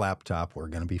find the laptop, we're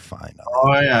going to be fine.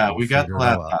 Oh, yeah. We got the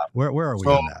laptop. Where are we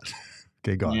on that?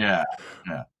 Okay, go on. Yeah.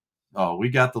 Oh, we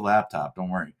got the laptop. Don't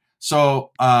worry.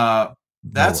 So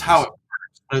that's how it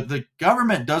works. The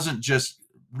government doesn't just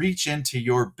reach into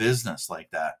your business like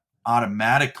that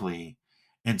automatically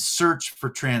and search for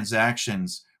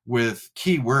transactions with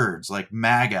keywords like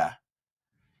MAGA.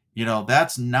 You know,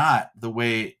 that's not the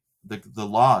way the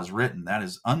law is written. That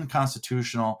is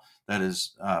unconstitutional. That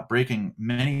is breaking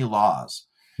many laws.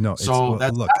 No, so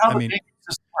that's look, not how I the mean, banking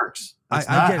system works. That's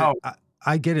I not get how. it.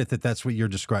 I get it that that's what you're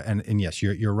describing. And yes,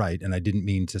 you're right. And I didn't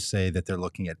mean to say that they're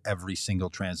looking at every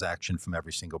single transaction from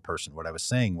every single person. What I was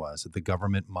saying was that the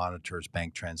government monitors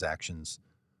bank transactions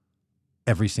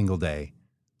every single day,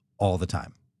 all the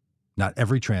time. Not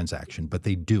every transaction, but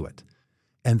they do it.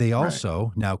 And they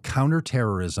also now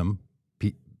counterterrorism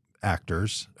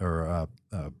actors or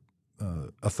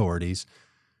authorities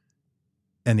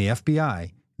and the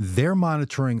FBI, they're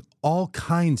monitoring all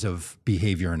kinds of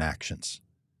behavior and actions.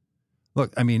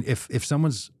 Look, I mean, if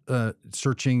someone's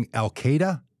searching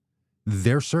Al-Qaeda,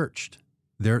 they're searched.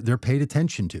 They're paid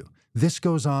attention to. This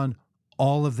goes on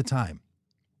all of the time.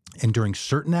 And during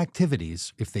certain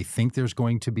activities, if they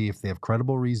have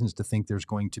credible reasons to think there's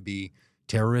going to be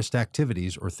terrorist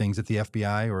activities or things that the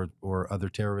FBI or other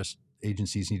terrorist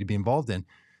agencies need to be involved in,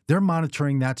 they're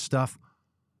monitoring that stuff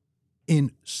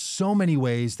in so many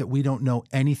ways that we don't know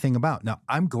anything about. Now,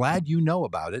 I'm glad you know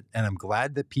about it, and I'm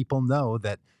glad that people know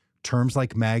that terms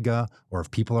like MAGA, or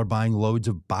if people are buying loads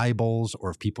of Bibles,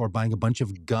 or if people are buying a bunch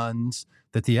of guns,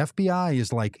 that the FBI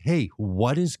is like, hey,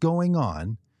 what is going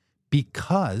on?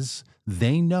 Because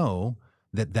they know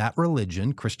that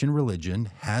religion, Christian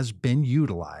religion, has been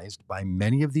utilized by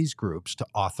many of these groups to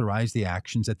authorize the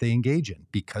actions that they engage in,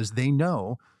 because they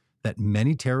know that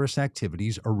many terrorist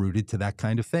activities are rooted to that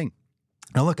kind of thing.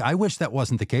 Now, look, I wish that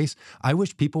wasn't the case. I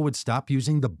wish people would stop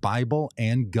using the Bible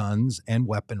and guns and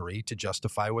weaponry to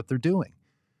justify what they're doing.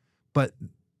 But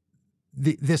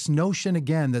this notion,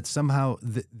 again, that somehow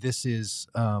this is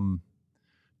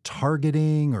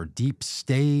targeting or deep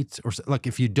state, or like,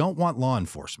 if you don't want law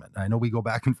enforcement, I know we go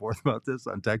back and forth about this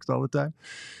on text all the time.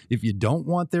 If you don't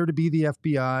want there to be the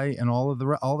FBI and all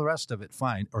the rest of it,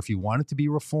 fine. Or if you want it to be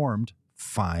reformed,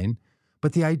 fine.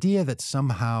 But the idea that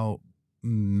somehow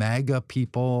MAGA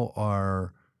people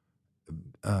are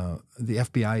the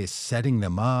FBI is setting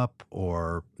them up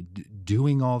or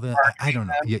doing all that, I don't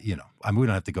know. You know, I mean, we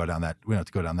don't have to go down that. We don't have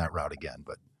to go down that route again.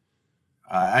 But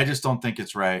I just don't think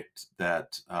it's right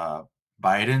that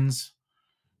Biden's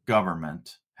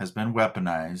government has been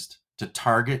weaponized to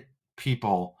target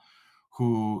people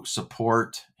who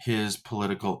support his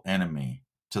political enemy,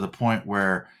 to the point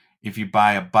where if you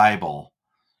buy a Bible,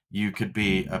 you could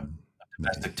be a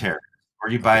domestic terrorist, or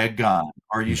you buy a gun,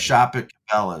 or you shop at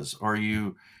Cabela's, or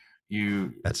you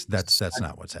that's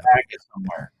not what's happening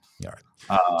somewhere. All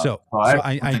right. So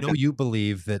I know you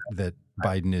believe that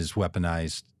Biden is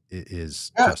weaponized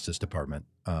is Justice Department.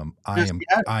 I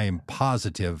am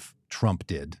positive Trump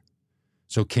did.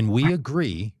 So can we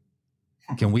agree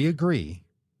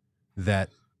that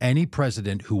any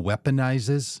president who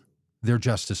weaponizes their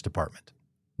Justice Department,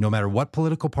 no matter what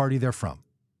political party they're from,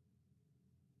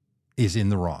 is in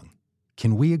the wrong?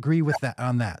 Can we agree with that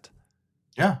on that?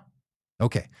 Yeah.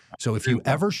 Okay. So if you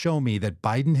ever show me that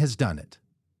Biden has done it,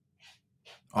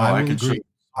 I can show you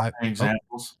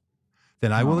examples.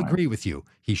 Then I will agree with you.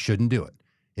 He shouldn't do it.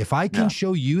 If I can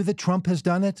show you that Trump has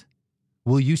done it,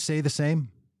 will you say the same?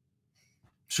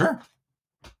 Sure.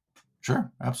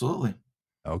 Absolutely.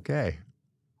 Okay.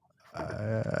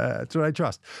 That's what I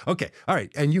trust. Okay. All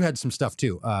right. And you had some stuff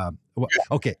too.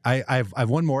 Okay. I've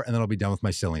one more and then I'll be done with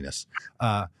my silliness.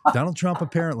 Donald Trump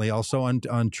apparently also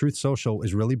on Truth Social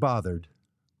is really bothered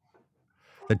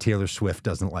that Taylor Swift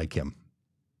doesn't like him.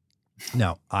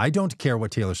 Now, I don't care what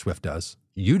Taylor Swift does.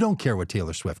 You don't care what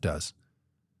Taylor Swift does.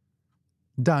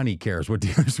 Donnie cares what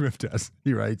Taylor Swift does.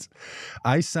 He writes,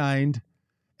 I signed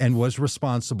and was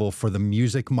responsible for the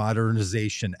Music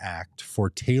Modernization Act for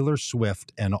Taylor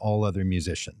Swift and all other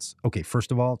musicians. Okay,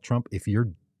 first of all, Trump, if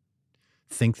you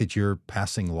think that you're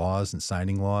passing laws and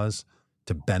signing laws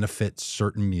to benefit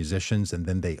certain musicians and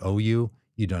then they owe you,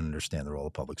 you don't understand the role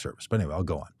of public service. But anyway, I'll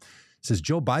go on. It says,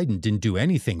 Joe Biden didn't do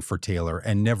anything for Taylor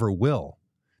and never will.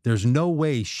 There's no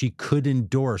way she could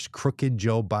endorse crooked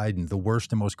Joe Biden, the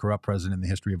worst and most corrupt president in the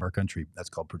history of our country. That's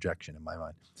called projection in my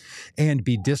mind. And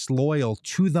be disloyal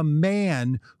to the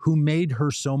man who made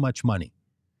her so much money.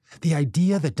 The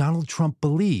idea that Donald Trump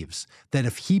believes that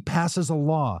if he passes a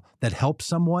law that helps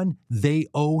someone, they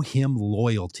owe him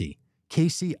loyalty.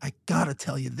 Casey, I gotta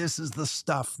tell you, this is the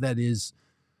stuff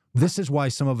this is why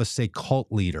some of us say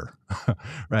cult leader,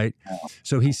 right?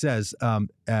 So he says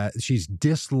she's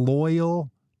disloyal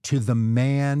to the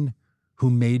man who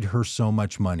made her so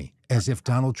much money, as if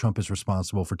Donald Trump is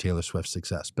responsible for Taylor Swift's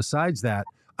success. Besides that,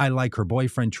 I like her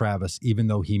boyfriend, Travis, even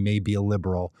though he may be a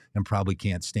liberal and probably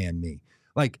can't stand me.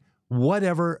 Like,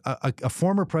 whatever, a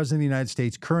former president of the United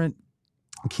States, current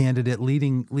candidate,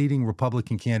 leading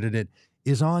Republican candidate,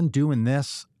 is on doing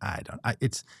this.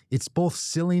 It's both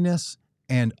silliness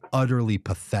and utterly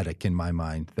pathetic in my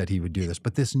mind that he would do this.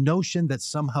 But this notion that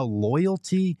somehow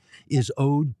loyalty is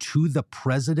owed to the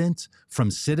president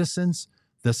from citizens,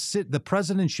 the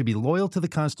president should be loyal to the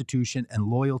Constitution and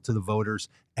loyal to the voters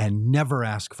and never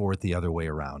ask for it the other way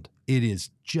around. It is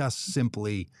just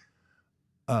simply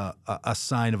a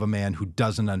sign of a man who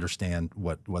doesn't understand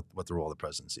what the role of the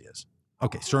presidency is.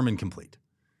 Okay, sermon complete.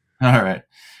 All right.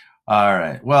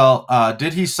 Well,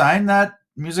 did he sign that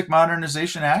Music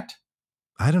Modernization Act?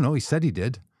 I don't know. He said he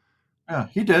did. Yeah,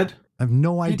 he did. I have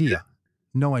no idea.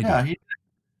 No idea. Yeah,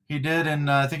 he did in,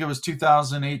 I think it was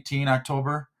 2018,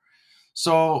 October.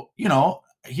 So,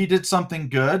 he did something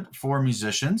good for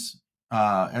musicians.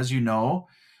 As you know,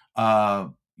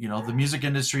 the music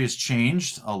industry has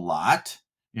changed a lot.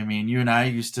 I mean, you and I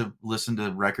used to listen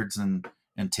to records and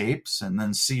tapes and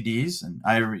then CDs, and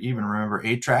I even remember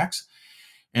 8-tracks.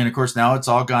 And of course, now it's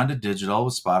all gone to digital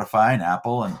with Spotify and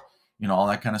Apple and, all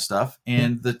that kind of stuff.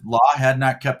 And the law had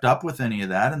not kept up with any of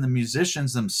that. And the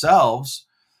musicians themselves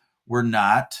were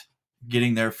not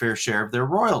getting their fair share of their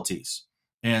royalties.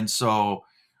 And so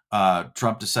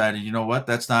Trump decided, you know what,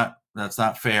 that's not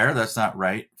fair. That's not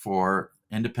right for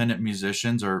independent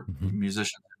musicians or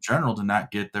musicians in general to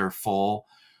not get their full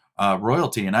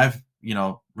royalty. And I've,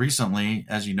 recently,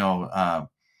 as you know,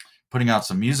 putting out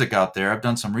some music out there, I've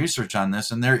done some research on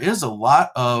this, and there is a lot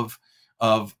of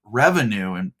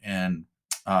revenue and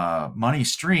money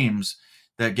streams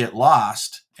that get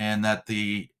lost, and that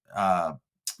the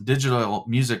digital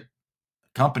music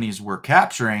companies were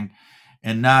capturing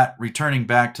and not returning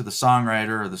back to the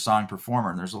songwriter or the song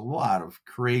performer. And there's a lot of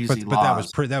crazy but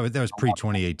laws. that was pre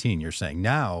 2018. You're saying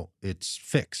now it's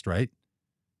fixed, right?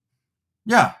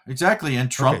 Yeah, exactly.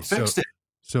 And Trump fixed it.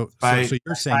 So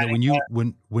you're saying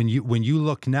that when you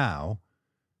look now,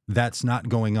 that's not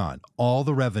going on. All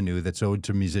the revenue that's owed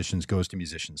to musicians goes to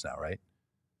musicians now, right?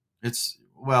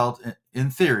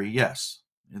 In theory, yes.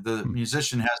 The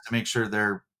musician has to make sure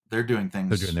they're doing things.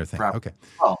 They're doing their thing. Properly. Okay.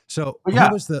 Well, so yeah.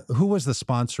 who was the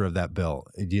sponsor of that bill?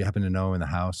 Do you happen to know in the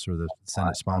House or the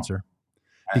Senate sponsor?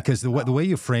 Because the way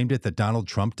you framed it, that Donald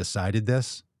Trump decided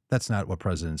this, that's not what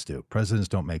presidents do. Presidents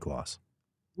don't make laws.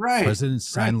 Right. Presidents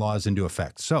sign laws into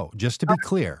effect. So just to be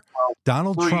clear,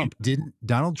 Donald Trump didn't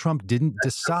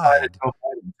decide.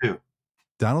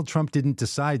 Donald Trump didn't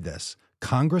decide this.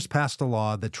 Congress passed a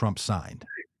law that Trump signed.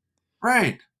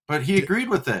 Right. But he agreed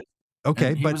with it.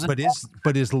 Okay,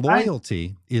 but is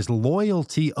loyalty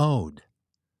owed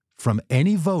from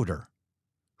any voter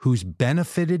who's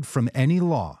benefited from any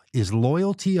law? Is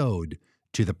loyalty owed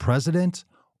to the president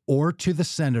or to the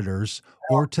senators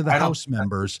or to the House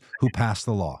members who passed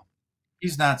the law?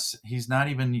 He's not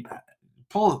even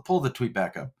pull the tweet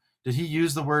back up. Did he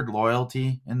use the word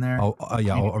loyalty in there?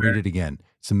 Yeah, I'll read it again.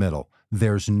 It's the middle.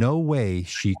 There's no way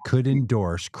she could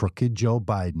endorse crooked Joe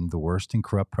Biden, the worst and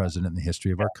corrupt president in the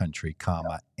history of our country,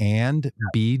 and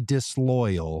be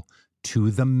disloyal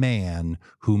to the man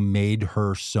who made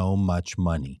her so much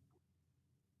money.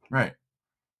 Right.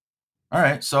 All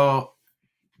right. So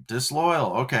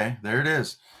disloyal. Okay, there it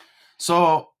is.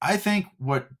 So I think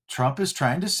what Trump is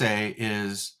trying to say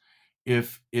is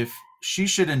if she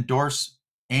should endorse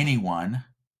anyone,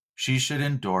 she should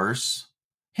endorse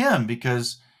him,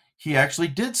 because he actually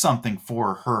did something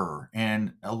for her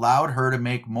and allowed her to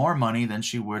make more money than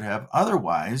she would have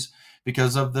otherwise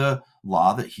because of the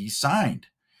law that he signed.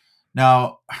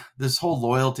 Now, this whole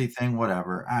loyalty thing,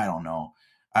 whatever, I don't know.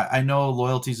 I know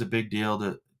loyalty is a big deal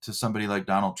to somebody like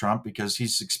Donald Trump because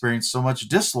he's experienced so much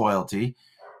disloyalty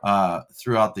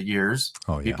throughout the years.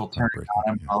 Oh, yeah. People turning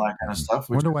on him, all that kind of stuff.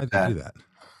 I wonder why they do that.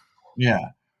 Yeah.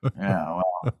 Yeah.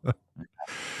 Well.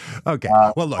 Okay.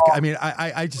 Well, look, I mean,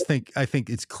 I think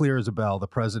it's clear as a bell. The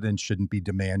president shouldn't be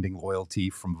demanding loyalty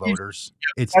from voters.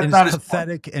 It's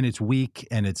pathetic and it's weak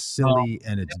and it's silly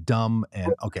and it's dumb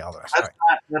and all the rest.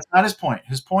 That's not his point.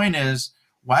 His point is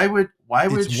why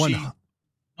would she?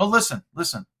 Oh, listen.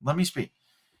 Let me speak.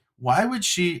 Why would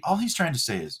she? All he's trying to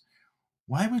say is,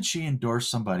 why would she endorse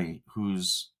somebody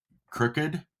who's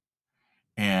crooked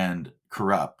and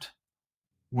corrupt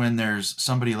when there's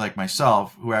somebody like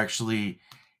myself who actually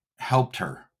helped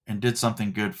her and did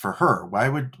something good for her?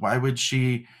 Why would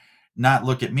she not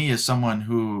look at me as someone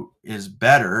who is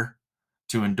better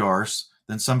to endorse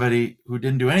than somebody who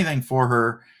didn't do anything for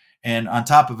her and on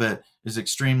top of it is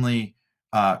extremely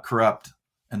corrupt,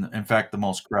 and in fact the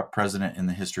most corrupt president in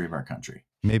the history of our country?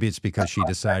 Maybe it's because she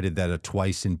decided that a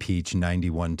twice impeached,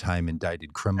 91 time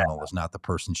indicted criminal is not the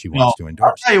person she wants to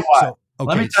endorse. I'll tell you what. So,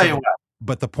 Let me tell you what.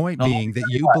 But the point being that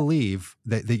you believe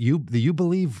that you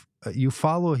believe you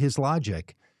follow his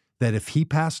logic that if he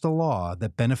passed a law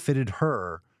that benefited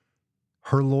her,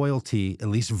 her loyalty, at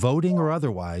least voting or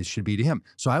otherwise, should be to him.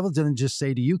 So I will then just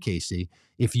say to you, Casey,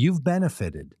 if you've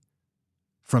benefited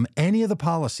from any of the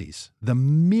policies, the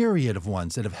myriad of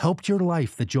ones that have helped your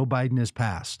life that Joe Biden has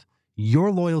passed,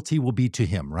 your loyalty will be to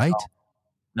him, right?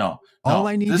 No. All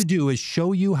I need to do is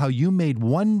show you how you made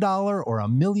 $1 or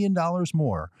 $1 million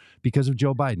more because of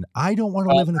Joe Biden. I don't want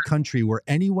to live in a country where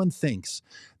anyone thinks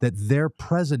that their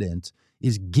president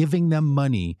is giving them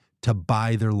money to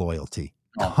buy their loyalty.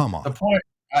 Come on. The point,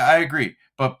 I agree.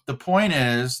 But the point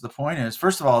is,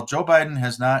 first of all, Joe Biden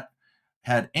has not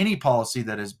had any policy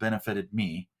that has benefited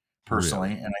me personally.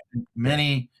 Really? And I think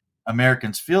many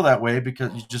Americans feel that way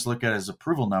because you just look at his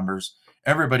approval numbers.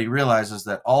 Everybody realizes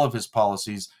that all of his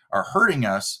policies are hurting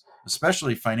us,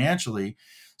 especially financially.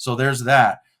 So there's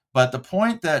that. But the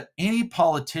point that any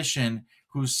politician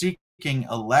who's seeking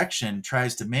election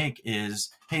tries to make is,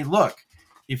 hey, look,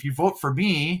 if you vote for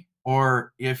me,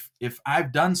 or if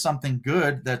I've done something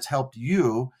good that's helped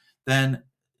you, then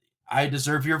I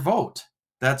deserve your vote.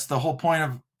 That's the whole point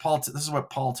of politics. This is what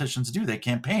politicians do. They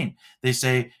campaign. They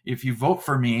say, if you vote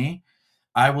for me,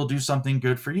 I will do something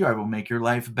good for you. I will make your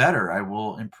life better. I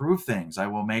will improve things. I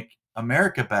will make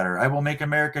America better. I will make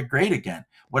America great again,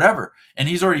 whatever. And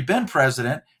he's already been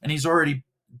president, and he's already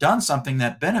done something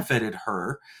that benefited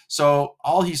her. So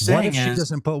all he's saying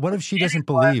is, what if she doesn't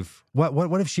believe?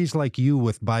 What if she's like you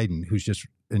with Biden,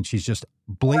 she's just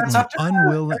blatantly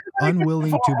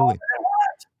unwilling to believe?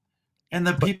 And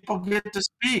the people get to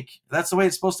speak. That's the way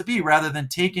it's supposed to be, rather than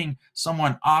taking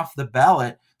someone off the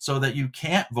ballot so that you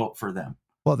can't vote for them.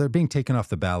 Well, they're being taken off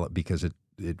the ballot because it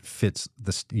fits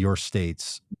your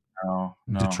state's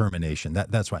determination.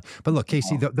 That's why. But look,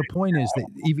 Casey, the point is that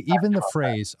even the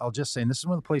phrase, I'll just say, and this is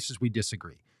one of the places we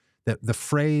disagree, that the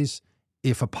phrase,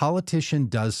 if a politician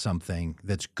does something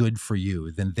that's good for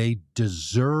you, then they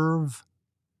deserve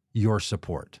your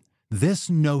support. This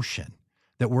notion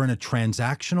that we're in a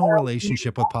transactional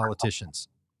relationship with politicians.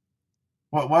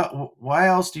 Why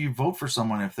else do you vote for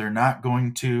someone if they're not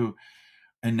going to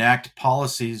enact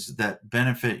policies that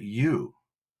benefit you?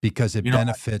 Because it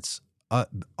benefits,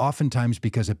 oftentimes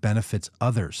because it benefits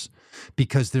others.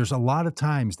 Because there's a lot of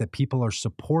times that people are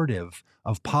supportive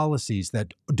of policies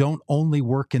that don't only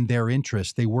work in their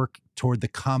interest, they work toward the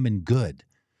common good.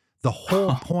 The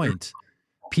whole point,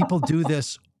 people do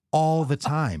this all the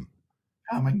time.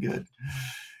 Common good.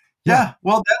 Yeah.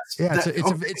 Well,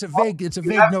 it's a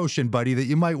vague notion, buddy, that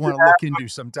you might want to look into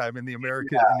sometime in the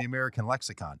American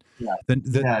lexicon. Yeah.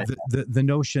 The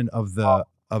notion of the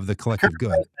collective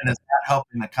good. And it's not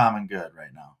helping the common good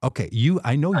right now. Okay,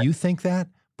 I know you think that,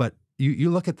 but you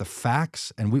look at the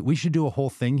facts, and we should do a whole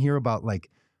thing here about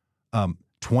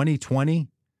 2020.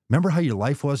 Remember how your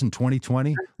life was in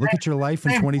 2020? Look at your life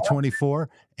in 2024,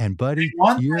 and buddy,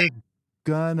 you're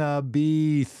gonna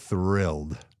be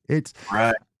thrilled. It's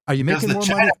right. Are you making more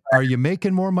money? Are you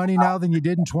making more money now than you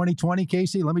did in 2020,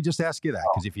 Casey? Let me just ask you that,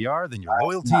 because if you are, then your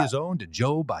loyalty is owned to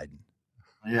Joe Biden.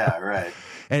 Yeah, right.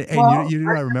 And you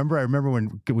know what I remember? I remember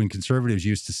when conservatives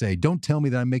used to say, "Don't tell me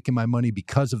that I'm making my money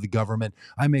because of the government.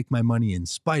 I make my money in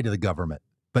spite of the government."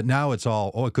 But now it's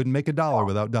all, I couldn't make a dollar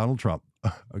without Donald Trump.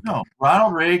 Okay. No,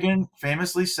 Ronald Reagan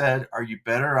famously said, "Are you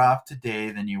better off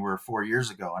today than you were 4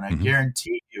 years ago?" And I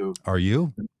guarantee you, are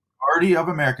you? The majority of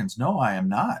Americans, no, I am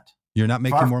not. You're not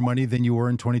making more money than you were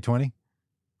in 2020?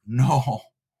 No,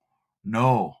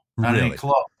 not really? any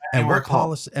close. And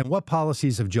what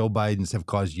policies of Joe Biden's have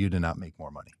caused you to not make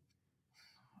more money?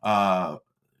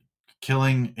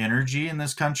 Killing energy in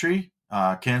this country,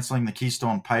 canceling the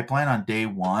Keystone Pipeline on day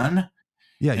one.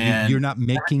 Yeah, you're not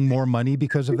making more money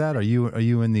because of that? Are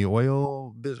you in the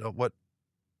oil business? What?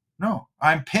 No,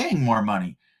 I'm paying more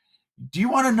money. Do you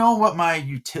want to know what my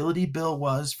utility bill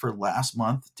was for last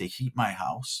month to heat my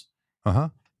house? Well,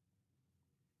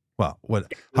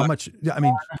 how much? I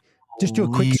mean, just do a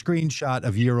quick screenshot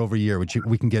of year over year, which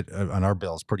we can get on our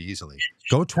bills pretty easily.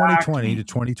 Go 2020 to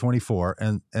 2024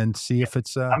 and see if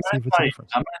it's a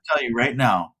difference. I'm going to tell you right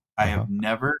now, I have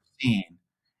never seen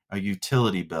a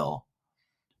utility bill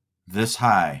this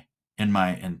high in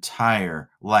my entire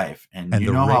life. And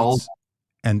you know how old?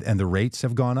 And the rates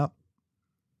have gone up?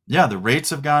 Yeah, the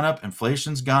rates have gone up.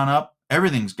 Inflation's gone up.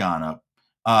 Everything's gone up,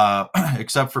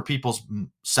 except for people's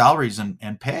salaries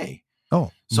and pay.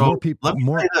 Oh, so more people.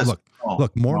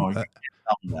 Look, more.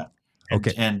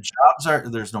 Okay. And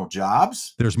there's no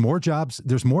jobs. There's more jobs.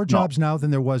 There's more jobs now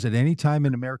than there was at any time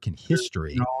in American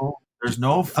history. There's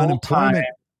no full-time,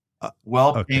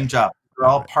 well-paying job. They're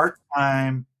all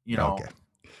part-time,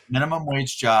 minimum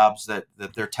wage jobs that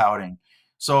they're touting.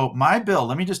 So my bill,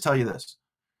 let me just tell you this.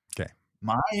 Okay.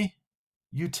 My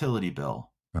utility bill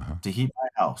to heat my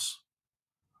house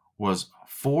was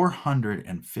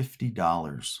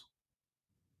 $450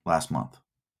 last month.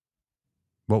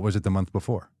 What was it the month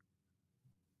before?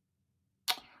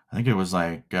 I think it was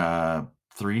like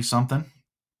 3 something.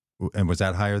 And was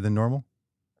that higher than normal?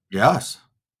 Yes.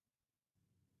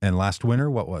 And last winter,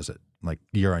 what was it? Like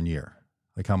year on year?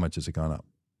 Like how much has it gone up?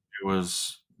 It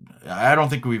was, I don't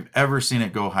think we've ever seen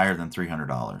it go higher than $300.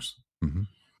 Mm-hmm.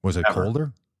 Was it Ever.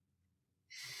 colder?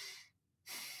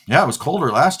 Yeah, it was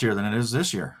colder last year than it is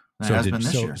this year. It has been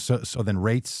this year. So then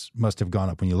rates must have gone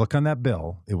up. When you look on that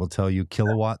bill, it will tell you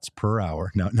kilowatts per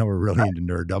hour. Now we're really into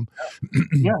nerddom.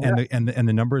 And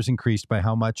the number is increased by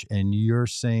how much? And you're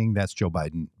saying that's Joe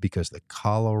Biden because the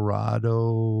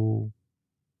Colorado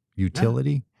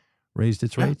utility raised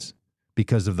its rates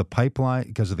because of the pipeline,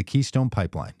 because of the Keystone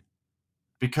Pipeline.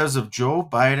 Because of Joe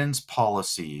Biden's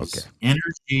policies,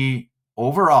 energy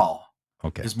overall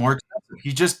is more expensive.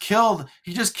 He just killed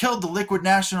the liquid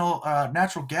natural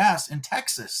gas in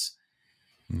Texas.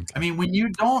 Okay. I mean, when you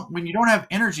don't have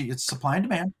energy, it's supply and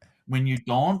demand. When you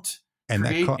don't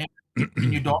create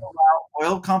when you don't allow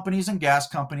oil companies and gas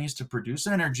companies to produce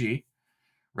energy,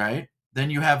 right?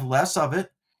 Then you have less of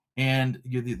it, and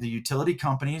the utility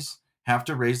companies have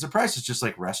to raise the prices, just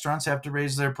like restaurants have to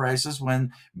raise their prices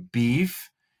when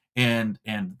beef and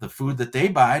the food that they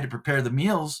buy to prepare the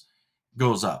meals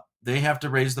goes up. They have to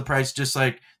raise the price, just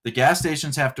like the gas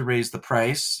stations have to raise the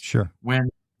price when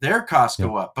their costs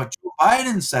go up. But Joe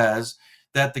Biden says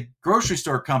that the grocery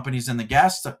store companies and the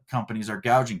gas companies are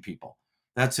gouging people.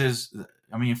 That's his.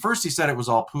 I mean, first he said it was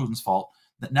all Putin's fault.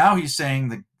 Now he's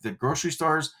saying the grocery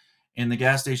stores and the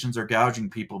gas stations are gouging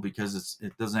people because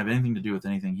it doesn't have anything to do with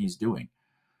anything he's doing.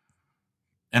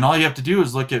 And all you have to do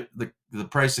is look at the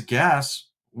price of gas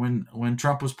when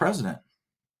Trump was president.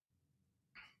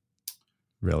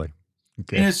 Really?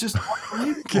 Okay. And it's just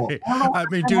unbelievable. Okay. I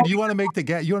mean, dude, you want to make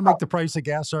the price of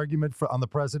gas argument on the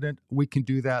president? We can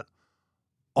do that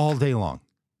all day long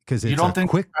because it's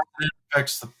quick. The president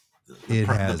affects it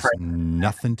has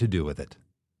nothing to do with it.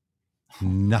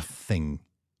 Nothing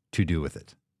to do with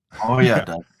it. Oh yeah, it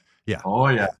does. Yeah. Oh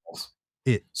yeah.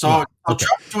 Okay.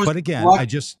 But again, I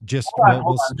just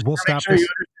we'll stop this.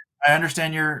 I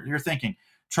understand your thinking.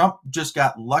 Trump just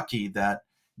got lucky that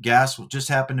gas just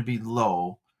happened to be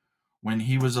low when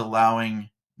he was allowing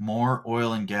more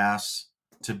oil and gas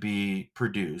to be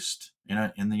produced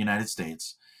in the United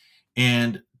States.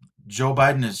 And Joe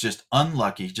Biden is just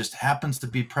unlucky, just happens to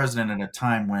be president at a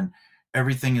time when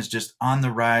everything is just on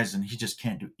the rise and he just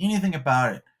can't do anything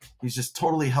about it. He's just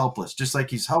totally helpless, just like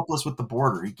he's helpless with the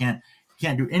border. He can't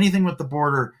do anything with the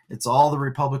border. It's all the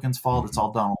Republicans' fault. It's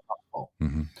all Donald Trump's fault.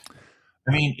 Mm-hmm.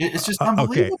 I mean, it's just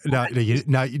unbelievable. Okay,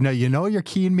 now you're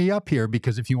keying me up here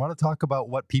because if you want to talk about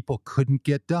what people couldn't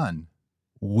get done,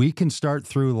 we can start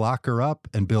through lock her up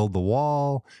and build the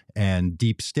wall and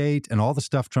deep state and all the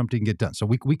stuff Trump didn't get done. So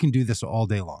we can do this all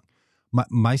day long.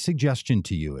 My suggestion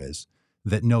to you is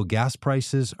that no, gas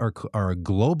prices are a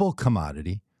global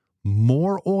commodity.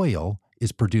 More oil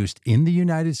is produced in the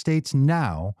United States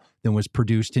now than was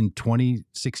produced in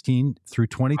 2016 through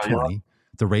 2020.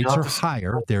 The rates are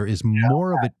higher. There is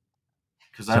more of it.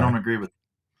 Because I don't agree with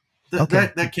that.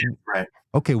 That can't be right.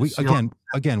 Okay, we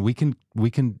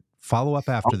can follow up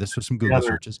after this with some Google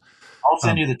searches. I'll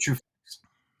send you the true facts.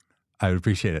 I would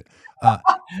appreciate it.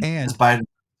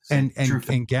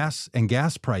 And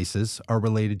gas prices are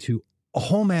related to a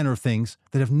whole manner of things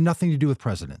that have nothing to do with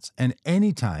presidents. And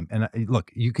anytime, and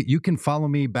look, you can follow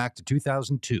me back to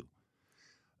 2002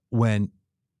 when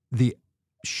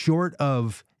short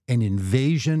of an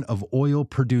invasion of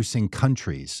oil-producing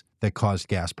countries that caused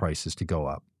gas prices to go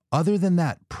up. Other than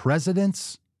that,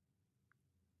 presidents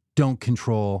don't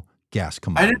control gas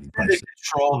commodity prices. I didn't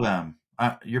control them.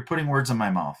 You're putting words in my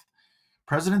mouth.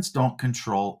 Presidents don't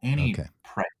control any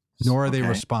price. Nor are they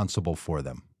responsible for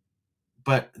them.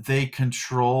 But they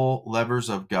control levers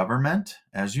of government,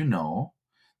 as you know,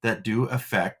 that do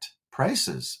affect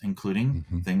prices, including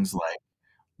things like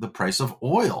the price of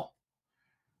oil.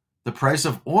 The price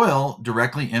of oil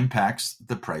directly impacts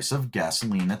the price of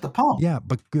gasoline at the pump. Yeah,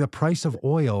 but the price of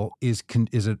oil is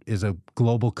a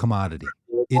global commodity.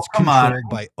 It's controlled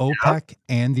by OPEC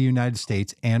and the United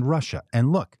States and Russia.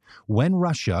 And look, when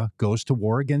Russia goes to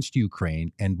war against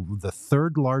Ukraine and the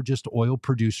third largest oil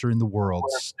producer in the world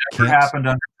never happened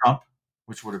under Trump,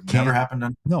 which would have never happened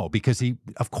under No, because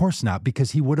of course not,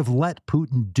 because he would have let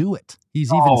Putin do it.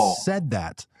 He's even said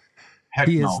that.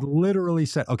 He has literally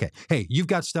said, okay, hey, you've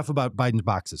got stuff about Biden's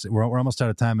boxes. We're almost out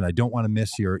of time, and I don't want to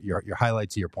miss your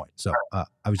highlights of your point. So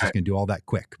I was just going to do all that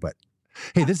quick. But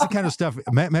Hey, this is the kind of stuff.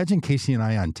 Imagine Casey and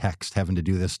I on text having to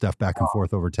do this stuff back and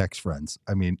forth over text, friends.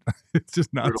 I mean, it's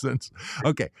just nonsense.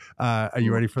 Okay, are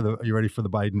you ready for the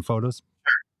Biden photos?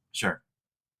 Sure.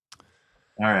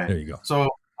 All right. There you go. So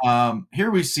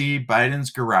here we see Biden's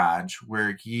garage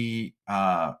where he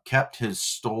kept his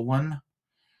stolen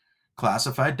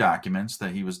classified documents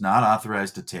that he was not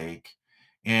authorized to take.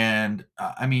 And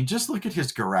I mean, just look at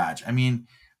his garage. I mean,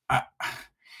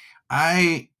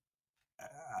 I'm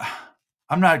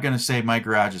not going to say my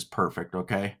garage is perfect,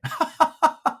 okay?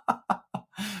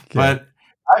 But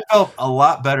I felt a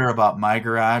lot better about my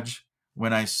garage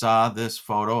when I saw this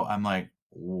photo. I'm like,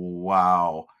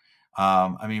 wow.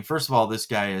 I mean, first of all, this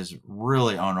guy is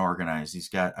really unorganized.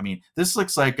 This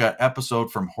looks like an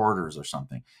episode from Hoarders or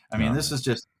something. I mean, this is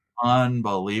just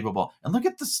unbelievable. And look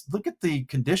at this. Look at the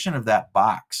condition of that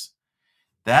box.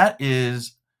 That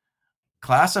is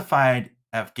classified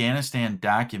Afghanistan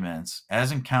documents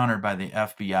as encountered by the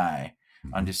FBI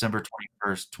on December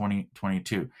 21st,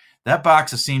 2022. That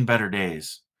box has seen better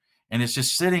days. And it's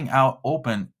just sitting out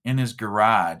open in his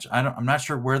garage. I'm not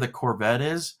sure where the Corvette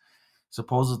is.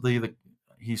 Supposedly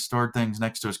he stored things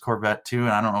next to his Corvette too. And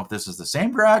I don't know if this is the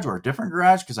same garage or a different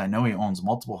garage, because I know he owns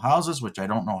multiple houses, which I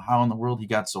don't know how in the world he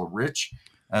got so rich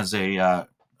as a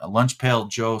lunch pail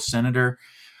Joe senator.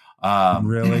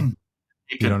 Really?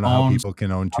 You don't know how people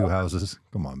can own two houses?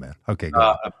 Come on, man. Okay, go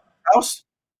on.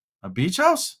 A beach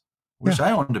house? Wish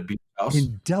I owned a beach house.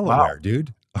 In Delaware,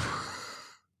 dude.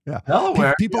 Yeah.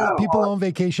 Delaware. People own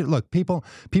vacation. Look, people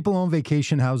own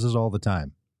vacation houses all the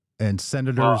time. And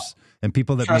senators and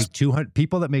people that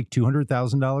make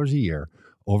 $200,000 a year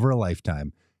over a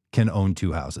lifetime can own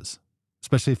two houses,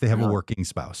 especially if they have a working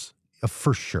spouse,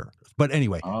 for sure. But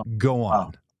anyway, go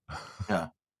on. Yeah.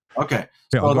 Okay.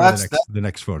 Yeah, I'll go to the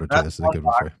next photo too. This is a good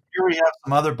one for you. Here we have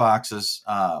some other boxes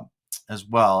as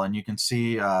well, and you can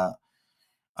see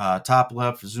top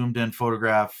left zoomed in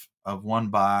photograph of one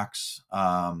box,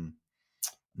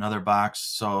 another box.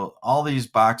 So all these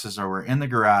boxes were in the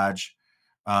garage.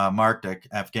 Marked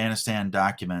Afghanistan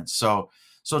documents. So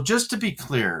just to be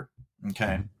clear,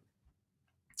 okay,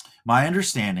 my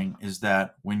understanding is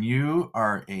that when you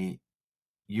are a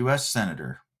U.S.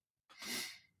 senator,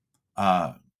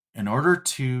 in order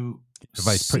to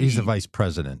he's the vice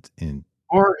president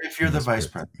or if you're the vice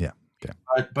president, yeah, okay.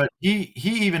 But he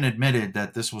even admitted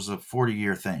that this was a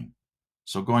 40-year thing.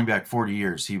 So going back 40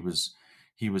 years, he was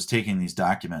taking these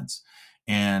documents.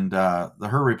 And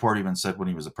her report even said when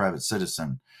he was a private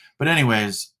citizen. But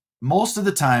anyways, most of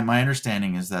the time, my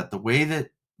understanding is that the way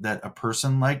that a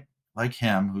person like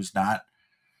him, who's not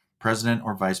president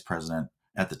or vice president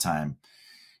at the time,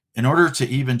 in order to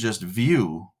even just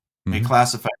view a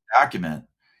classified document,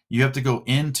 you have to go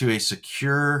into a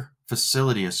secure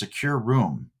facility, a secure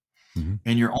room,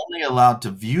 and you're only allowed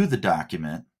to view the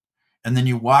document, and then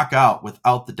you walk out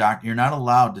without the document. You're not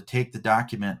allowed to take the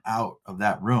document out of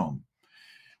that room,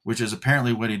 which is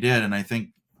apparently what he did. And I think,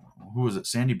 who was it,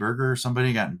 Sandy Berger or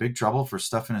somebody got in big trouble for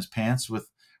stuffing his pants with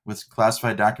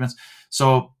classified documents.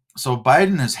 So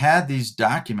Biden has had these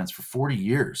documents for 40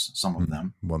 years, some of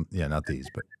them. Well, yeah, not these,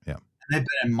 but yeah. They've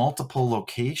been in multiple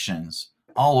locations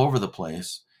all over the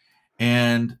place.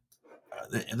 And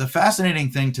the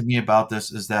fascinating thing to me about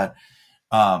this is that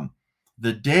the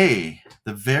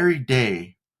very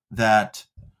day that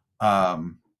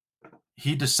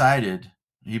he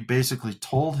basically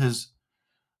told his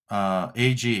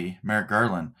AG, Merrick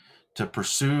Garland, to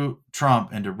pursue Trump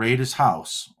and to raid his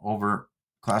house over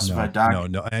classified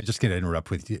documents. No, I'm just going to interrupt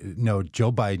with you. No,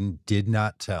 Joe Biden did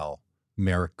not tell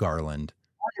Merrick Garland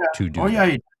to do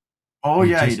that.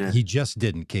 He did. He just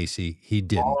didn't, Casey. He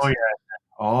didn't. He did.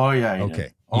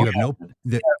 Okay. You have no...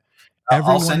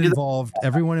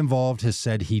 Everyone involved has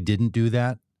said he didn't do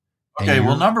that. Okay,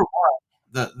 well, number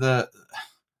one,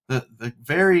 the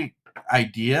very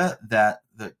idea that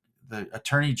the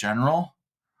attorney general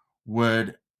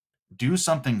would do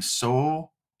something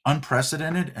so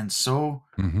unprecedented and so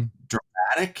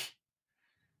dramatic.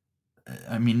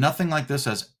 I mean, nothing like this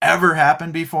has ever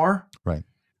happened before. Right.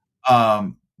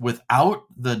 Without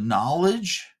the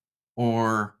knowledge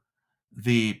or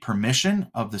the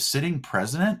permission of the sitting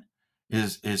president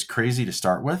is crazy to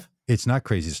start with. It's not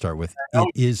crazy to start with. It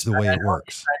is the way it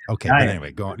works. Okay, but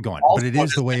anyway, go on. But it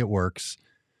is the way it works.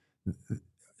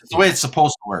 It's the way it's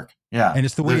supposed to work. Yeah. And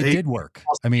it's the way it did work.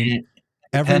 I mean,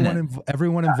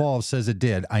 everyone involved says it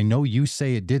did. I know you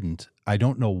say it didn't. I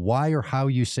don't know why or how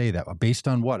you say that. Based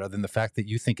on what? Other than the fact that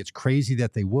you think it's crazy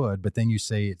that they would, but then you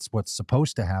say it's what's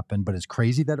supposed to happen, but it's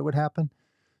crazy that it would happen?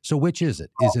 So which is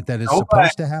it? Is it that it's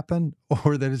supposed to happen,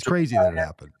 or that it's crazy that it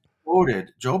happened?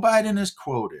 Joe Biden is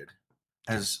quoted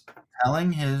as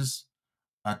telling his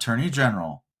Attorney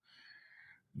General,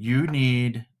 you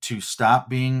need to stop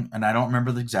being, and I don't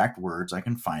remember the exact words, I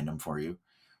can find them for you,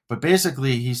 but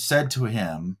basically he said to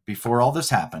him before all this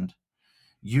happened,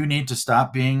 you need to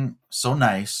stop being so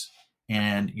nice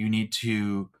and you need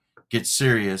to get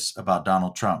serious about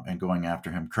Donald Trump and going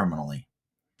after him criminally.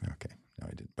 Okay. No,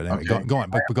 I didn't. But anyway, Okay. go on.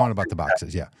 But go on about the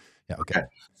boxes. Yeah. Yeah. Okay.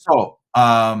 So,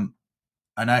 and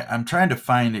I'm trying to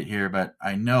find it here, but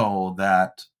I know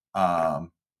that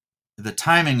the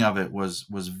timing of it was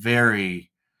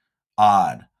very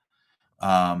odd.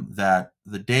 That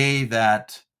the day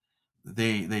that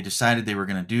they decided they were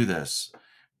going to do this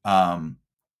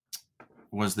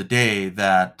was the day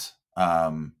that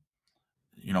Biden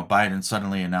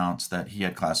suddenly announced that he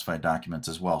had classified documents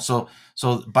as well. So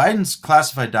Biden's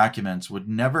classified documents would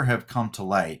never have come to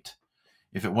light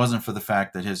if it wasn't for the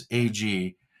fact that his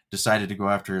AG decided to go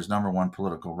after his number one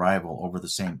political rival over the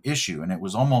same issue. And it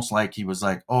was almost like he was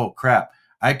like, oh crap,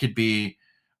 I could be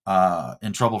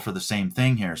in trouble for the same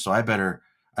thing here. So I better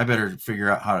figure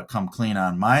out how to come clean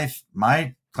on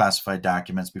my classified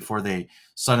documents before they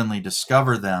suddenly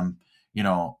discover them,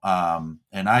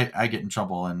 and I get in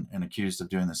trouble and accused of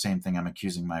doing the same thing I'm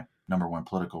accusing my number one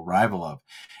political rival of.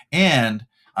 And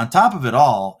on top of it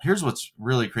all, here's what's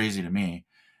really crazy to me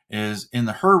is in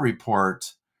the Her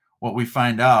report, what we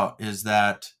find out is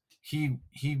that he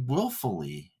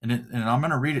willfully, and I'm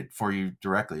going to read it for you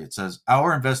directly. It says,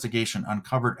 our investigation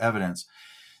uncovered evidence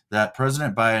that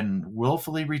President Biden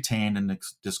willfully retained and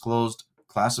disclosed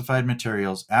classified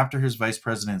materials after his vice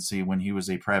presidency when he was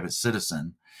a private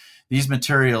citizen. These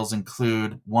materials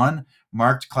include 1,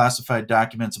 marked classified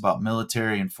documents about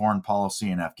military and foreign policy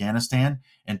in Afghanistan,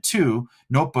 and 2,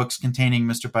 notebooks containing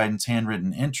Mr. Biden's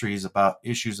handwritten entries about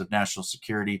issues of national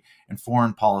security and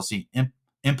foreign policy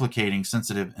implicating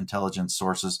sensitive intelligence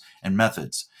sources and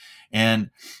methods. And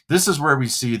this is where we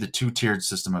see the two-tiered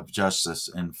system of justice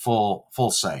in full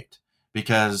sight,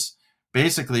 because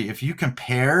basically if you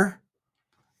compare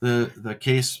the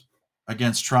case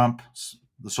against Trump,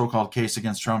 the so-called case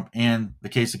against Trump, and the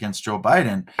case against Joe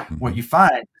Biden, what you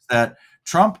find is that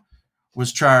Trump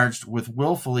was charged with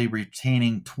willfully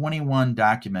retaining 21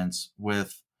 documents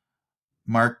with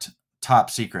marked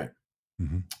top secret.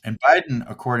 And Biden,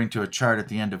 according to a chart at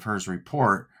the end of Her's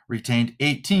report, retained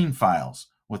 18 files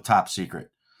with top secret.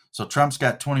 So Trump's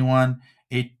got 21,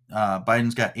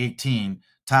 Biden's got 18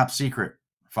 top secret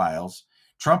files.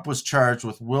 Trump was charged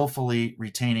with willfully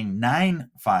retaining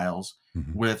 9 files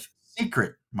with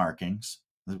secret markings,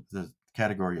 the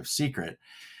category of secret,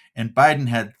 and Biden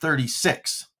had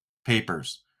 36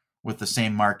 papers with the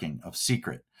same marking of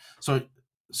secret. So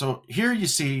here you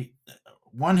see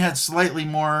one had slightly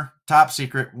more top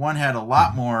secret, one had a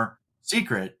lot more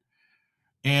secret,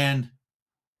 and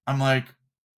I'm like,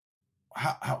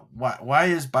 why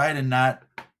is Biden not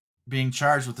being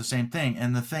charged with the same thing?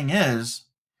 And the thing is,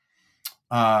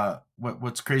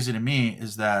 what's crazy to me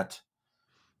is that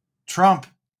Trump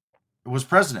was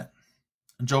president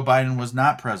and Joe Biden was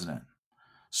not president.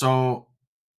 So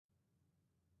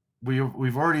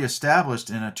we've already established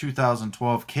in a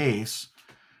 2012 case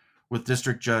with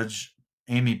District Judge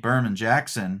Amy Berman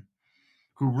Jackson,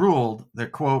 who ruled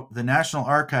that, quote, the National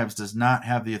Archives does not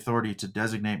have the authority to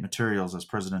designate materials as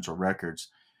presidential records.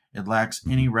 It lacks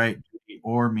any right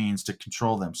or means to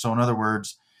control them. So in other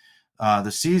words,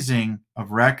 the seizing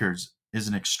of records is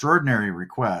an extraordinary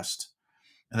request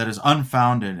that is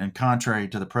unfounded and contrary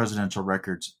to the Presidential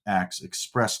Records Act's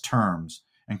express terms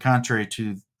and contrary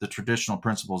to the traditional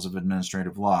principles of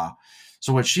administrative law.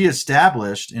 So what she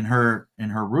established in her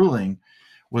ruling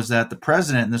was that the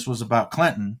president, and this was about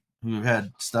Clinton, who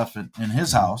had stuff in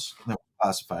his house that was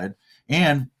classified,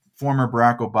 and former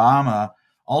Barack Obama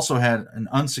also had an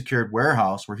unsecured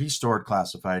warehouse where he stored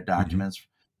classified documents for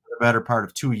the better part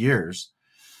of 2 years.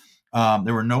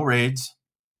 There were no raids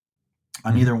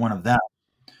on either one of them.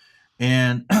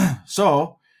 And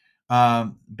so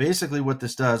basically what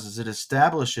this does is it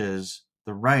establishes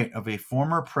the right of a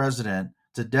former president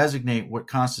to designate what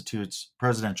constitutes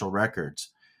presidential records,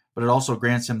 but it also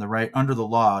grants him the right under the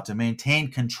law to maintain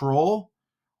control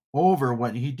over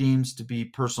what he deems to be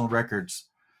personal records.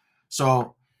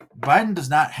 So Biden does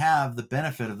not have the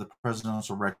benefit of the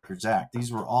Presidential Records Act.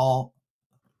 These were all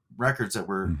records that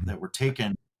were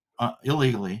taken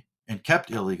illegally and kept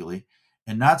illegally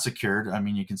and not secured. I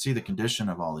mean, you can see the condition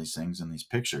of all these things in these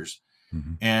pictures.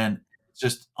 And it's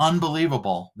just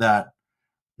unbelievable that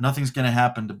nothing's going to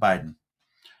happen to Biden.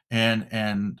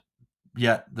 And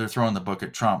yet they're throwing the book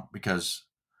at Trump because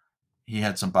he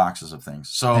had some boxes of things.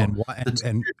 So and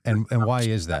why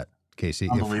is that, Casey?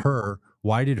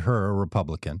 Why did Her, a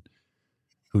Republican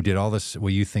who did all this,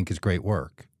 what you think is great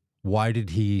work, why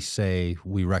did he say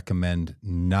we recommend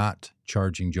not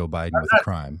charging Joe Biden with a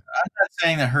crime? I'm not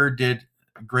saying that Hurd did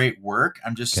great work.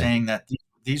 I'm just Okay. saying that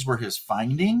these were his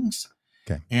findings.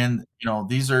 Okay. And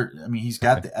these are. I mean, he's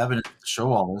got the evidence to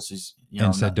show all this. He's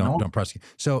and said don't prosecute.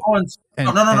 So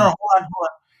no. Hold on.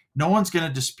 No one's going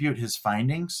to dispute his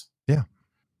findings. Yeah.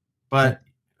 But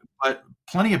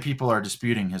plenty of people are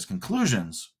disputing his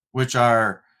conclusions, which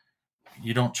are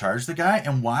you don't charge the guy.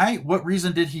 And why? What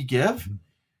reason did he give?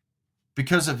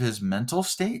 Because of his mental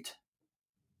state.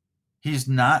 He's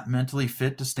not mentally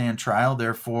fit to stand trial,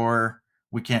 therefore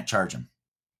we can't charge him.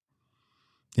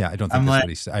 Yeah, I don't think that's what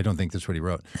he said. I don't think that's what he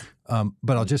wrote.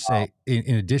 But I'll just say,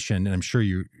 in addition, and I'm sure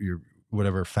your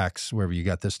whatever facts, wherever you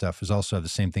got this stuff, is also the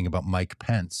same thing about Mike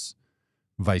Pence,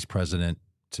 vice president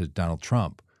to Donald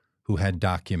Trump, who had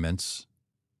documents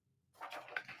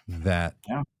that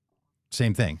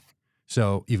same thing.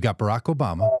 So you've got Barack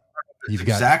Obama. You've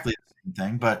got exactly the same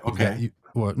thing, but okay.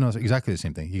 No, it's exactly the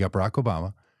same thing. You got Barack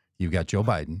Obama. You've got Joe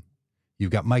Biden.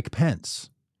 You've got Mike Pence.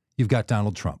 You've got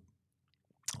Donald Trump.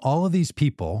 All of these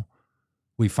people,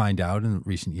 we find out in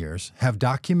recent years, have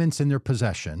documents in their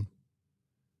possession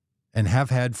and have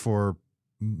had for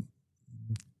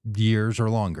years or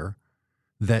longer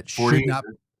that should not,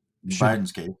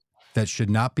 Biden's case, that should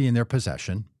not be in their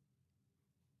possession.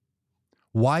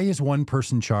 Why is one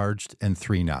person charged and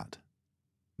 3 not?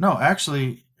 No,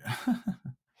 actually,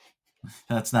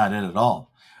 that's not it at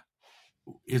all.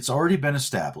 It's already been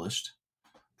established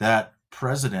that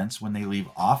presidents, when they leave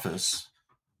office,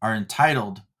 are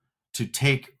entitled to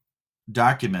take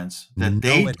documents that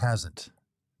No, it hasn't.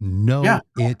 No,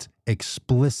 it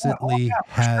explicitly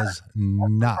has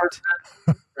not.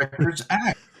 Records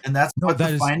Act, and that's No, what that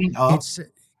the is finding of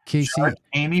Casey,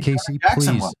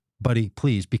 please, buddy,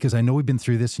 please, because I know we've been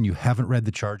through this, and you haven't read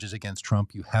the charges against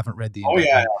Trump. You haven't read the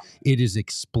indictment. It is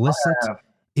explicit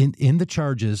in the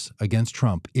charges against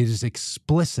Trump. It is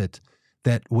explicit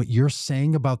that what you're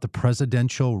saying about the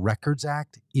Presidential Records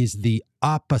Act is the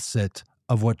opposite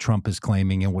of what Trump is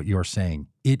claiming and what you're saying.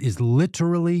 It is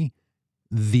literally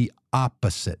the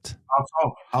opposite.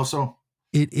 How so?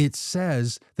 It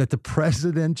says that the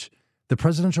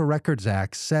Presidential Records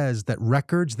Act says that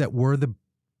records that were the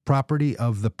property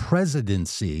of the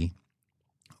presidency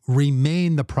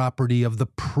remain the property of the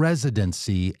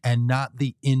presidency and not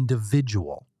the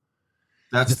individual.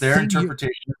 That's their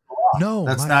interpretation. No,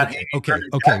 that's not okay.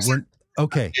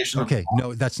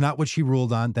 No, that's not what she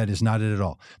ruled on. That is not it at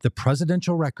all. The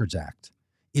Presidential Records Act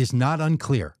is not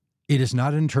unclear. It is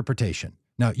not an interpretation.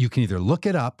 Now, you can either look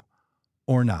it up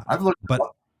or not. I've looked it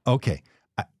up. Okay.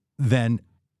 Then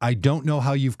I don't know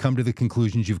how you've come to the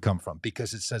conclusions you've come from,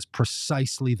 because it says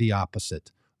precisely the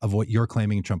opposite of what you're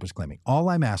claiming and Trump is claiming. All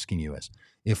I'm asking you is,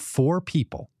 if 4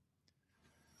 people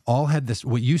all had this,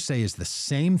 what you say is the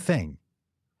same thing,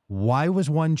 why was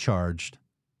 1 charged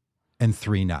and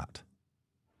 3 not?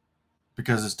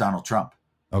 Because it's Donald Trump.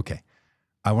 Okay.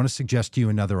 I want to suggest to you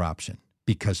another option,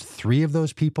 because 3 of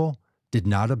those people did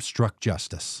not obstruct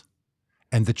justice.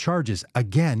 And the charges,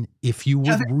 again, if you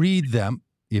would read them,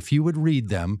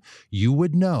 you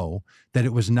would know that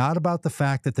it was not about the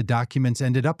fact that the documents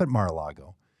ended up at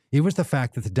Mar-a-Lago. It was the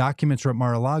fact that the documents were at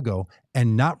Mar-a-Lago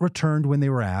and not returned when they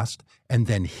were asked, and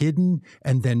then hidden,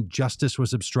 and then justice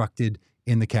was obstructed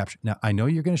in the capture. Now, I know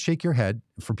you're going to shake your head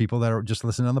for people that are just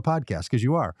listening on the podcast, because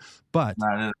you are, but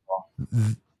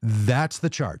that's the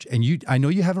charge. And I know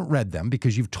you haven't read them,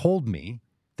 because you've told me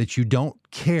that you don't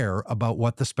care about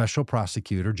what the special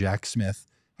prosecutor, Jack Smith,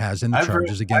 has in the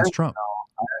charges against Trump.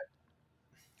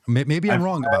 Maybe I'm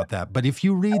wrong about that, but if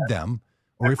you read them,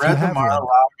 or if you have read them,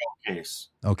 case.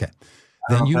 Okay,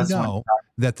 then you know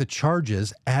that the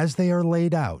charges, as they are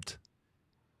laid out,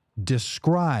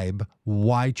 describe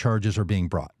why charges are being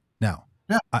brought. Now,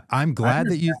 I'm glad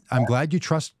that you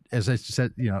trust, as I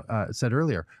said, said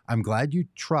earlier, I'm glad you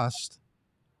trust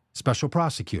special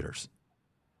prosecutors.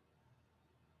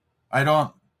 I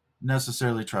don't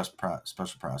necessarily trust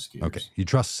special prosecutors. Okay, you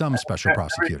trust some special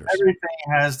prosecutors. Everything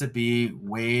has to be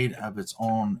weighed of its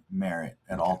own merit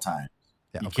at all times.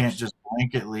 Yeah, you can't just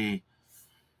blanketly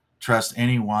trust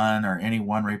anyone or any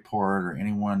one report or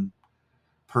any one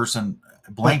person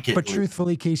blanketly. But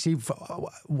truthfully, Casey,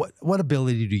 what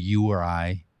ability do you or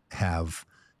I have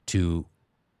to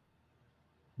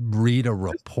read a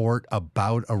report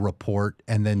about a report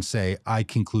and then say, I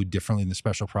conclude differently than the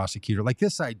special prosecutor? Like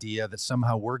this idea that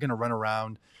somehow we're going to run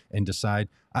around and decide.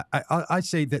 I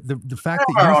say that the fact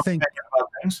that you think about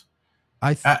things.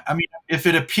 I mean, if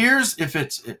it appears, if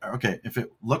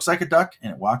it looks like a duck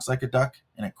and it walks like a duck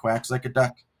and it quacks like a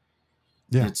duck,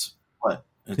 it's what?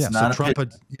 It's not so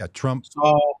a Trump.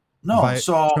 So No,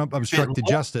 so Trump obstructed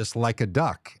justice like a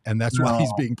duck, and that's why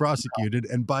he's being prosecuted.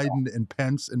 And Biden and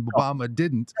Pence and Obama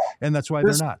didn't, and that's why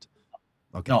they're not.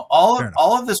 Okay. No,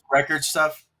 all of this record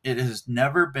stuff. It has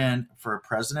never been for a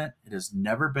president. It has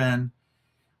never been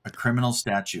a criminal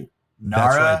statute.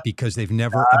 That's right, because they've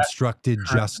never obstructed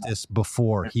justice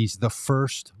before. He's the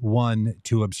first one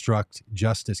to obstruct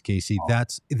justice, Casey.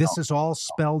 This is all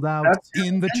spelled out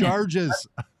in the charges.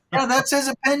 Yeah, that's his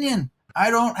opinion. I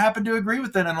don't happen to agree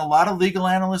with it, and a lot of legal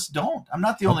analysts don't. I'm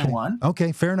not the only one.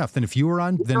 Okay, fair enough. Then if you were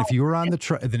on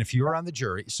the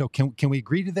jury, so can we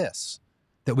agree to this?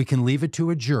 That we can leave it to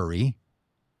a jury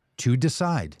to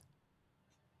decide.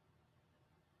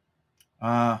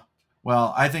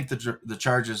 Well, I think the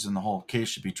charges in the whole case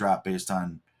should be dropped based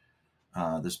on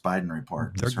this Biden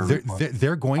report.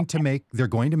 They're going to make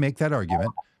that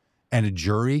argument, and a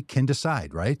jury can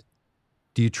decide, right?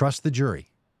 Do you trust the jury?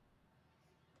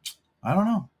 I don't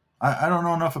know. I don't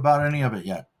know enough about any of it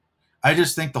yet. I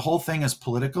just think the whole thing is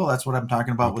political. That's what I'm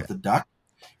talking about with the duck.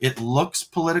 It looks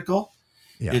political.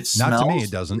 Yeah, it smells. Not to me, it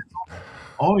doesn't.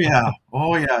 Oh yeah,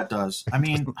 it does. I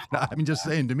mean, I'm just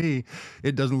saying, to me,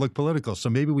 it doesn't look political. So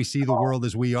maybe we see the world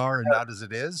as we are and not as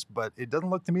it is, but it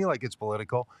doesn't look to me like it's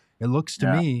political. It looks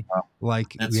to me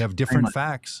like we have different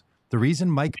facts. The reason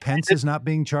Mike Pence is not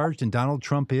being charged and Donald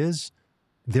Trump is,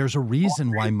 there's a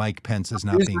reason why Mike Pence is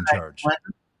not being charged.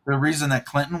 The reason that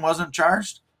Clinton wasn't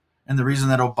charged, and the reason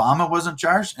that Obama wasn't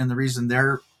charged, and the reason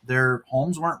their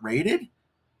homes weren't raided.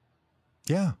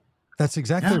 Yeah, that's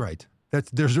exactly right.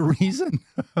 There's a reason.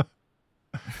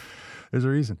 There's a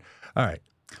reason. All right.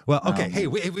 Well, okay. Hey,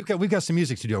 we've got some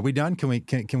music to do. Are we done? Can we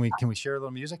share a little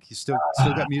music? You still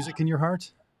got music in your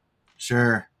heart?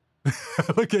 Sure.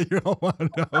 Okay, you don't want to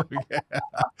know. Yeah.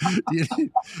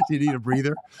 Do you need a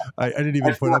breather? I didn't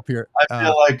even put up here. I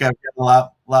feel like I've got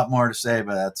a lot more to say,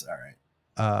 but that's all right.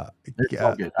 It's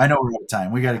all good. I know we're out of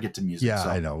time. We got to get to music. Yeah, so.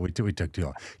 I know. We took too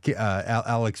long.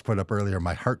 Alex put up earlier,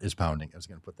 my heart is pounding. I was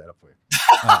going to put that up for you.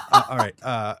 All right.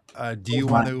 Do you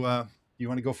want to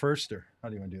go first, or how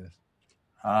do you want to do this?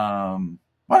 Why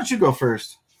don't you go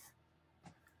first?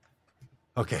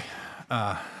 Okay.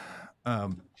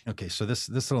 Okay. So this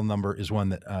little number is one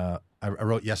that I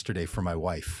wrote yesterday for my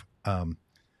wife. I'm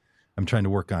trying to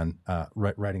work on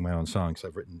writing my own songs.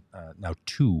 I've written now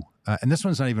 2, and this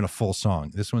one's not even a full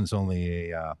song. This one's only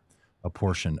a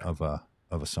portion of a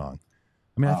song.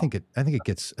 I mean, I think it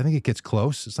gets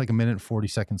close. It's like 1 minute and 40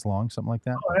 seconds long, something like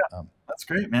that. Oh, yeah. That's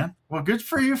great, man. Well, good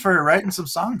for you for writing some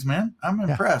songs, man. I'm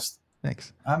impressed.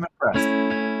 Thanks. I'm impressed.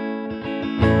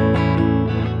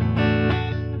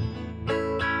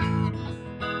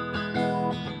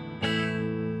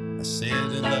 I said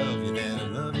I love you, that I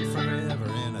love you forever,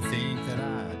 and I think that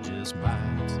I just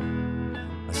might.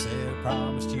 I said I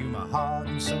promised you my heart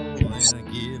and soul, and I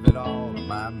give it all of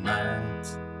my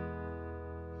might.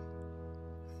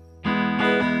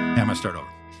 Yeah, I'm gonna start over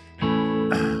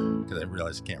because I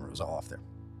realized the camera was all off there.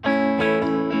 I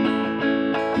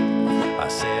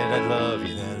said I love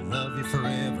you, that I love you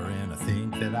forever, and I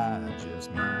think that I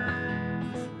just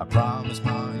might. I promised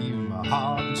you my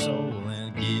heart and soul,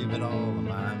 and give it all of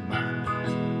my mind.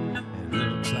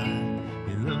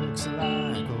 It looks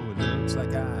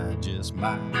like I just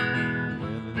might. Well,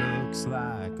 it looks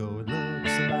like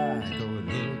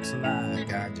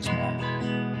I just might.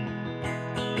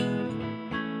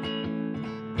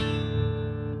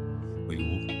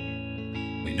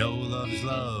 We know love is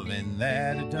love, and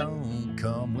that it don't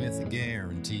come with a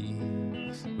guarantee.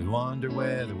 We wonder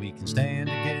whether we can stand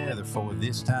together for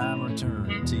this time or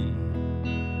eternity.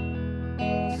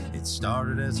 It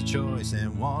started as a choice,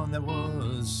 and one that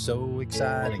was so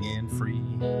exciting and free.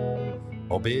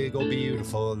 Oh, big, oh,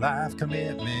 beautiful life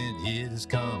commitment it has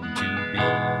come to be.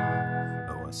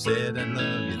 Oh, I said I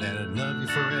love you, that I'd love you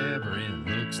forever, and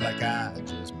it looks like I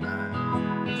just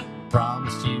might.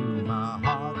 Promised you my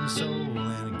heart and soul,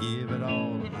 and I give it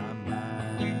all of my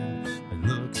mind. It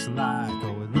looks like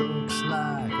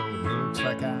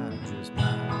I just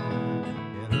might.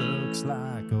 It looks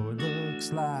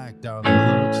like, darling,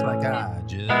 it looks like I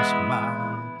just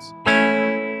might.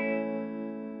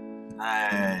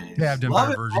 Nice. Yeah, I've done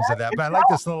better versions of that, but I like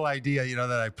this little idea,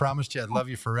 that I promised you I'd love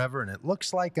you forever, and it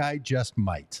looks like I just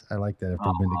might. I like that after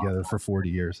we've been together for 40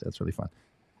 years. That's really fun.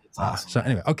 It's awesome. So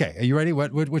anyway, okay, are you ready?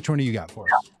 Which one do you got for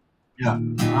us? Yeah.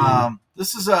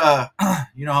 This is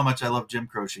you know how much I love Jim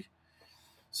Croce.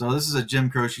 So this is a Jim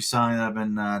Croce song that I've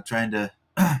been trying to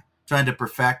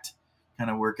perfect, kind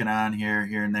of working on here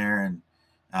and there, and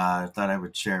I thought I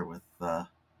would share it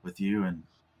with you and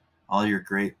all your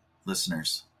great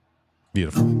listeners.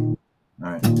 Beautiful.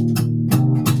 All right.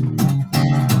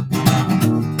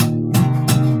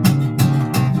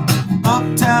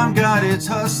 its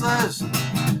hustlers.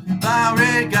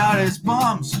 Bowery got its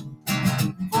bums.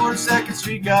 42nd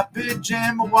Street got Big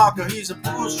Jim Walker. He's a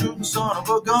bull shooting son of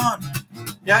a gun.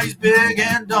 Yeah, he's big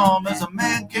and dumb as a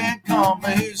man can't come,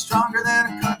 but he's stronger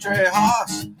than a country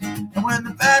horse. And when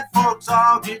the bad folks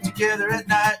all get together at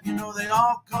night, you know they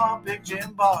all call Big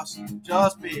Jim boss,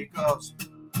 just because.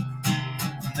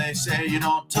 And they say you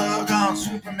don't tug on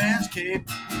Superman's cape,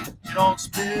 you don't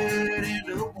spit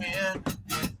into the wind,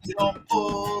 you don't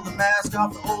pull the mask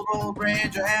off the old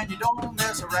Ranger, and you don't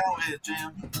mess around with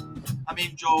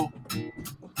Joe.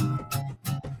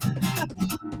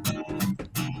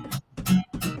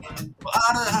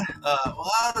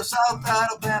 Well, out of South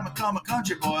Alabama come a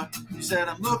country boy. He said,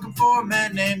 I'm looking for a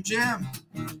man named Jim.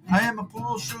 I am a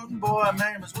pool shooting boy.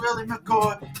 My name is Willie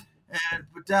McCoy.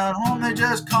 But down home they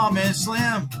just call me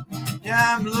Slim.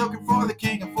 Yeah, I'm looking for the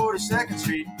king of 42nd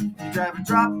Street. He drive a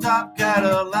drop-top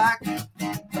Cadillac.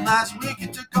 And last week he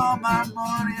took all my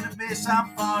money, and it may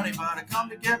sound funny, but I come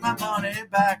to get my money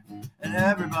back. And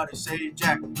everybody say,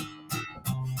 Jack,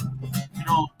 you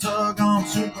don't tug on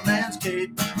Superman's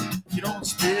cape, you don't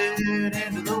spit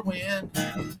into the wind,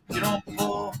 you don't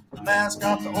pull the mask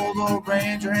off the old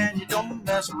Ranger, and you don't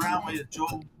mess around with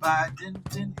Joe Biden.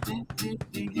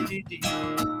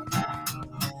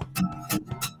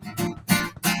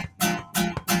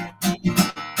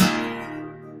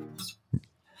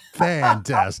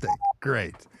 Fantastic.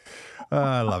 Great.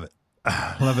 I love it.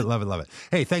 Love it, love it, love it.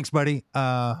 Hey, thanks, buddy.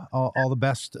 All the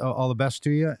best. All the best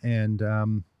to you. And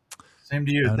same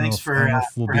to you. Thanks for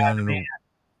having me.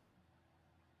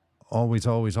 Always,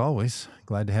 always, always.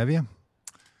 Glad to have you.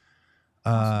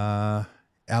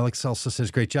 Alex also says,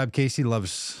 great job, Casey.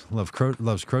 Loves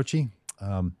Croce.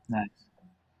 Nice.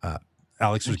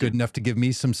 Alex was good enough to give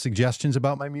me some suggestions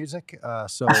about my music.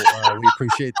 So we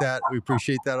appreciate that. We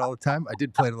appreciate that all the time. I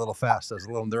did play it a little fast. I was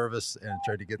a little nervous and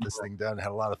tried to get this thing done. I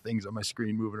had a lot of things on my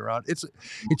screen moving around. It's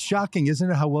shocking, isn't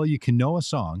it, how well you can know a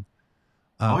song?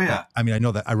 Oh, yeah. I mean, I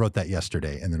know that I wrote that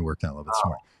yesterday and then worked on it a little bit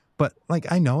smart. But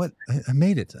like, I know it. I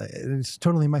made it. It's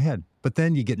totally in my head. But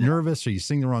then you get nervous, or you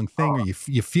sing the wrong thing, or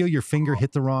you feel your finger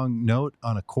hit the wrong note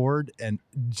on a chord, and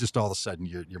just all of a sudden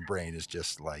your brain is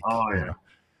just like, you know.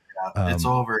 It's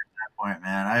over at that point,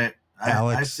 man.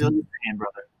 I feel your pain,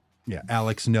 brother. Yeah,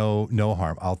 Alex, no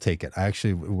harm. I'll take it. I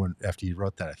actually, after you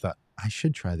wrote that, I thought I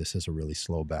should try this as a really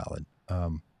slow ballad.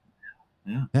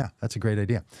 Yeah, that's a great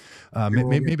idea.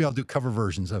 Maybe I'll do cover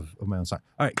versions of my own song.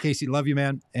 All right, Casey, love you,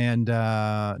 man. And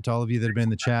to all of you that have been in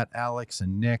the chat, Alex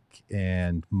and Nick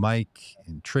and Mike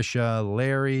and Trisha,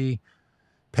 Larry,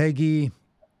 Peggy,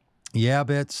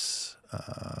 Yabbits,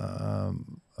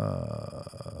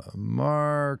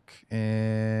 Mark,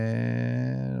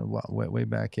 and way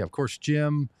back. Yeah, of course,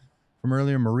 Jim from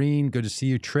earlier, Maureen, good to see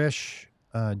you. Trish,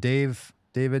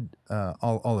 David,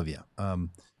 all of you.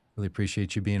 Really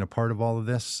appreciate you being a part of all of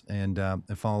this, and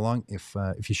follow along. If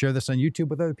you share this on YouTube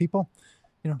with other people,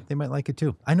 you know, they might like it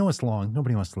too. I know it's long.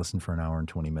 Nobody wants to listen for an hour and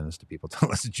 20 minutes to people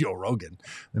telling us Joe Rogan.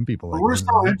 Then people like, we're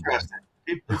so interested.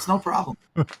 It's no problem.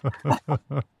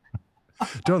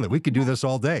 Totally. We could do this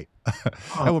all day.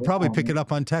 And we'll probably pick it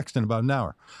up on text in about an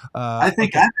hour. I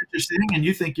think I'm interesting, and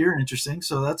you think you're interesting,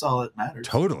 so that's all that matters.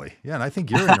 Totally. Yeah, and I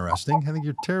think you're interesting. I think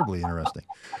you're terribly interesting.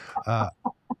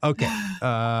 Okay.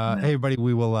 Hey, everybody,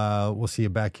 we'll see you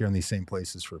back here in these same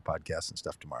places for the podcast and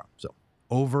stuff tomorrow. So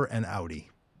over and outie.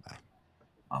 Bye.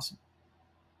 Awesome.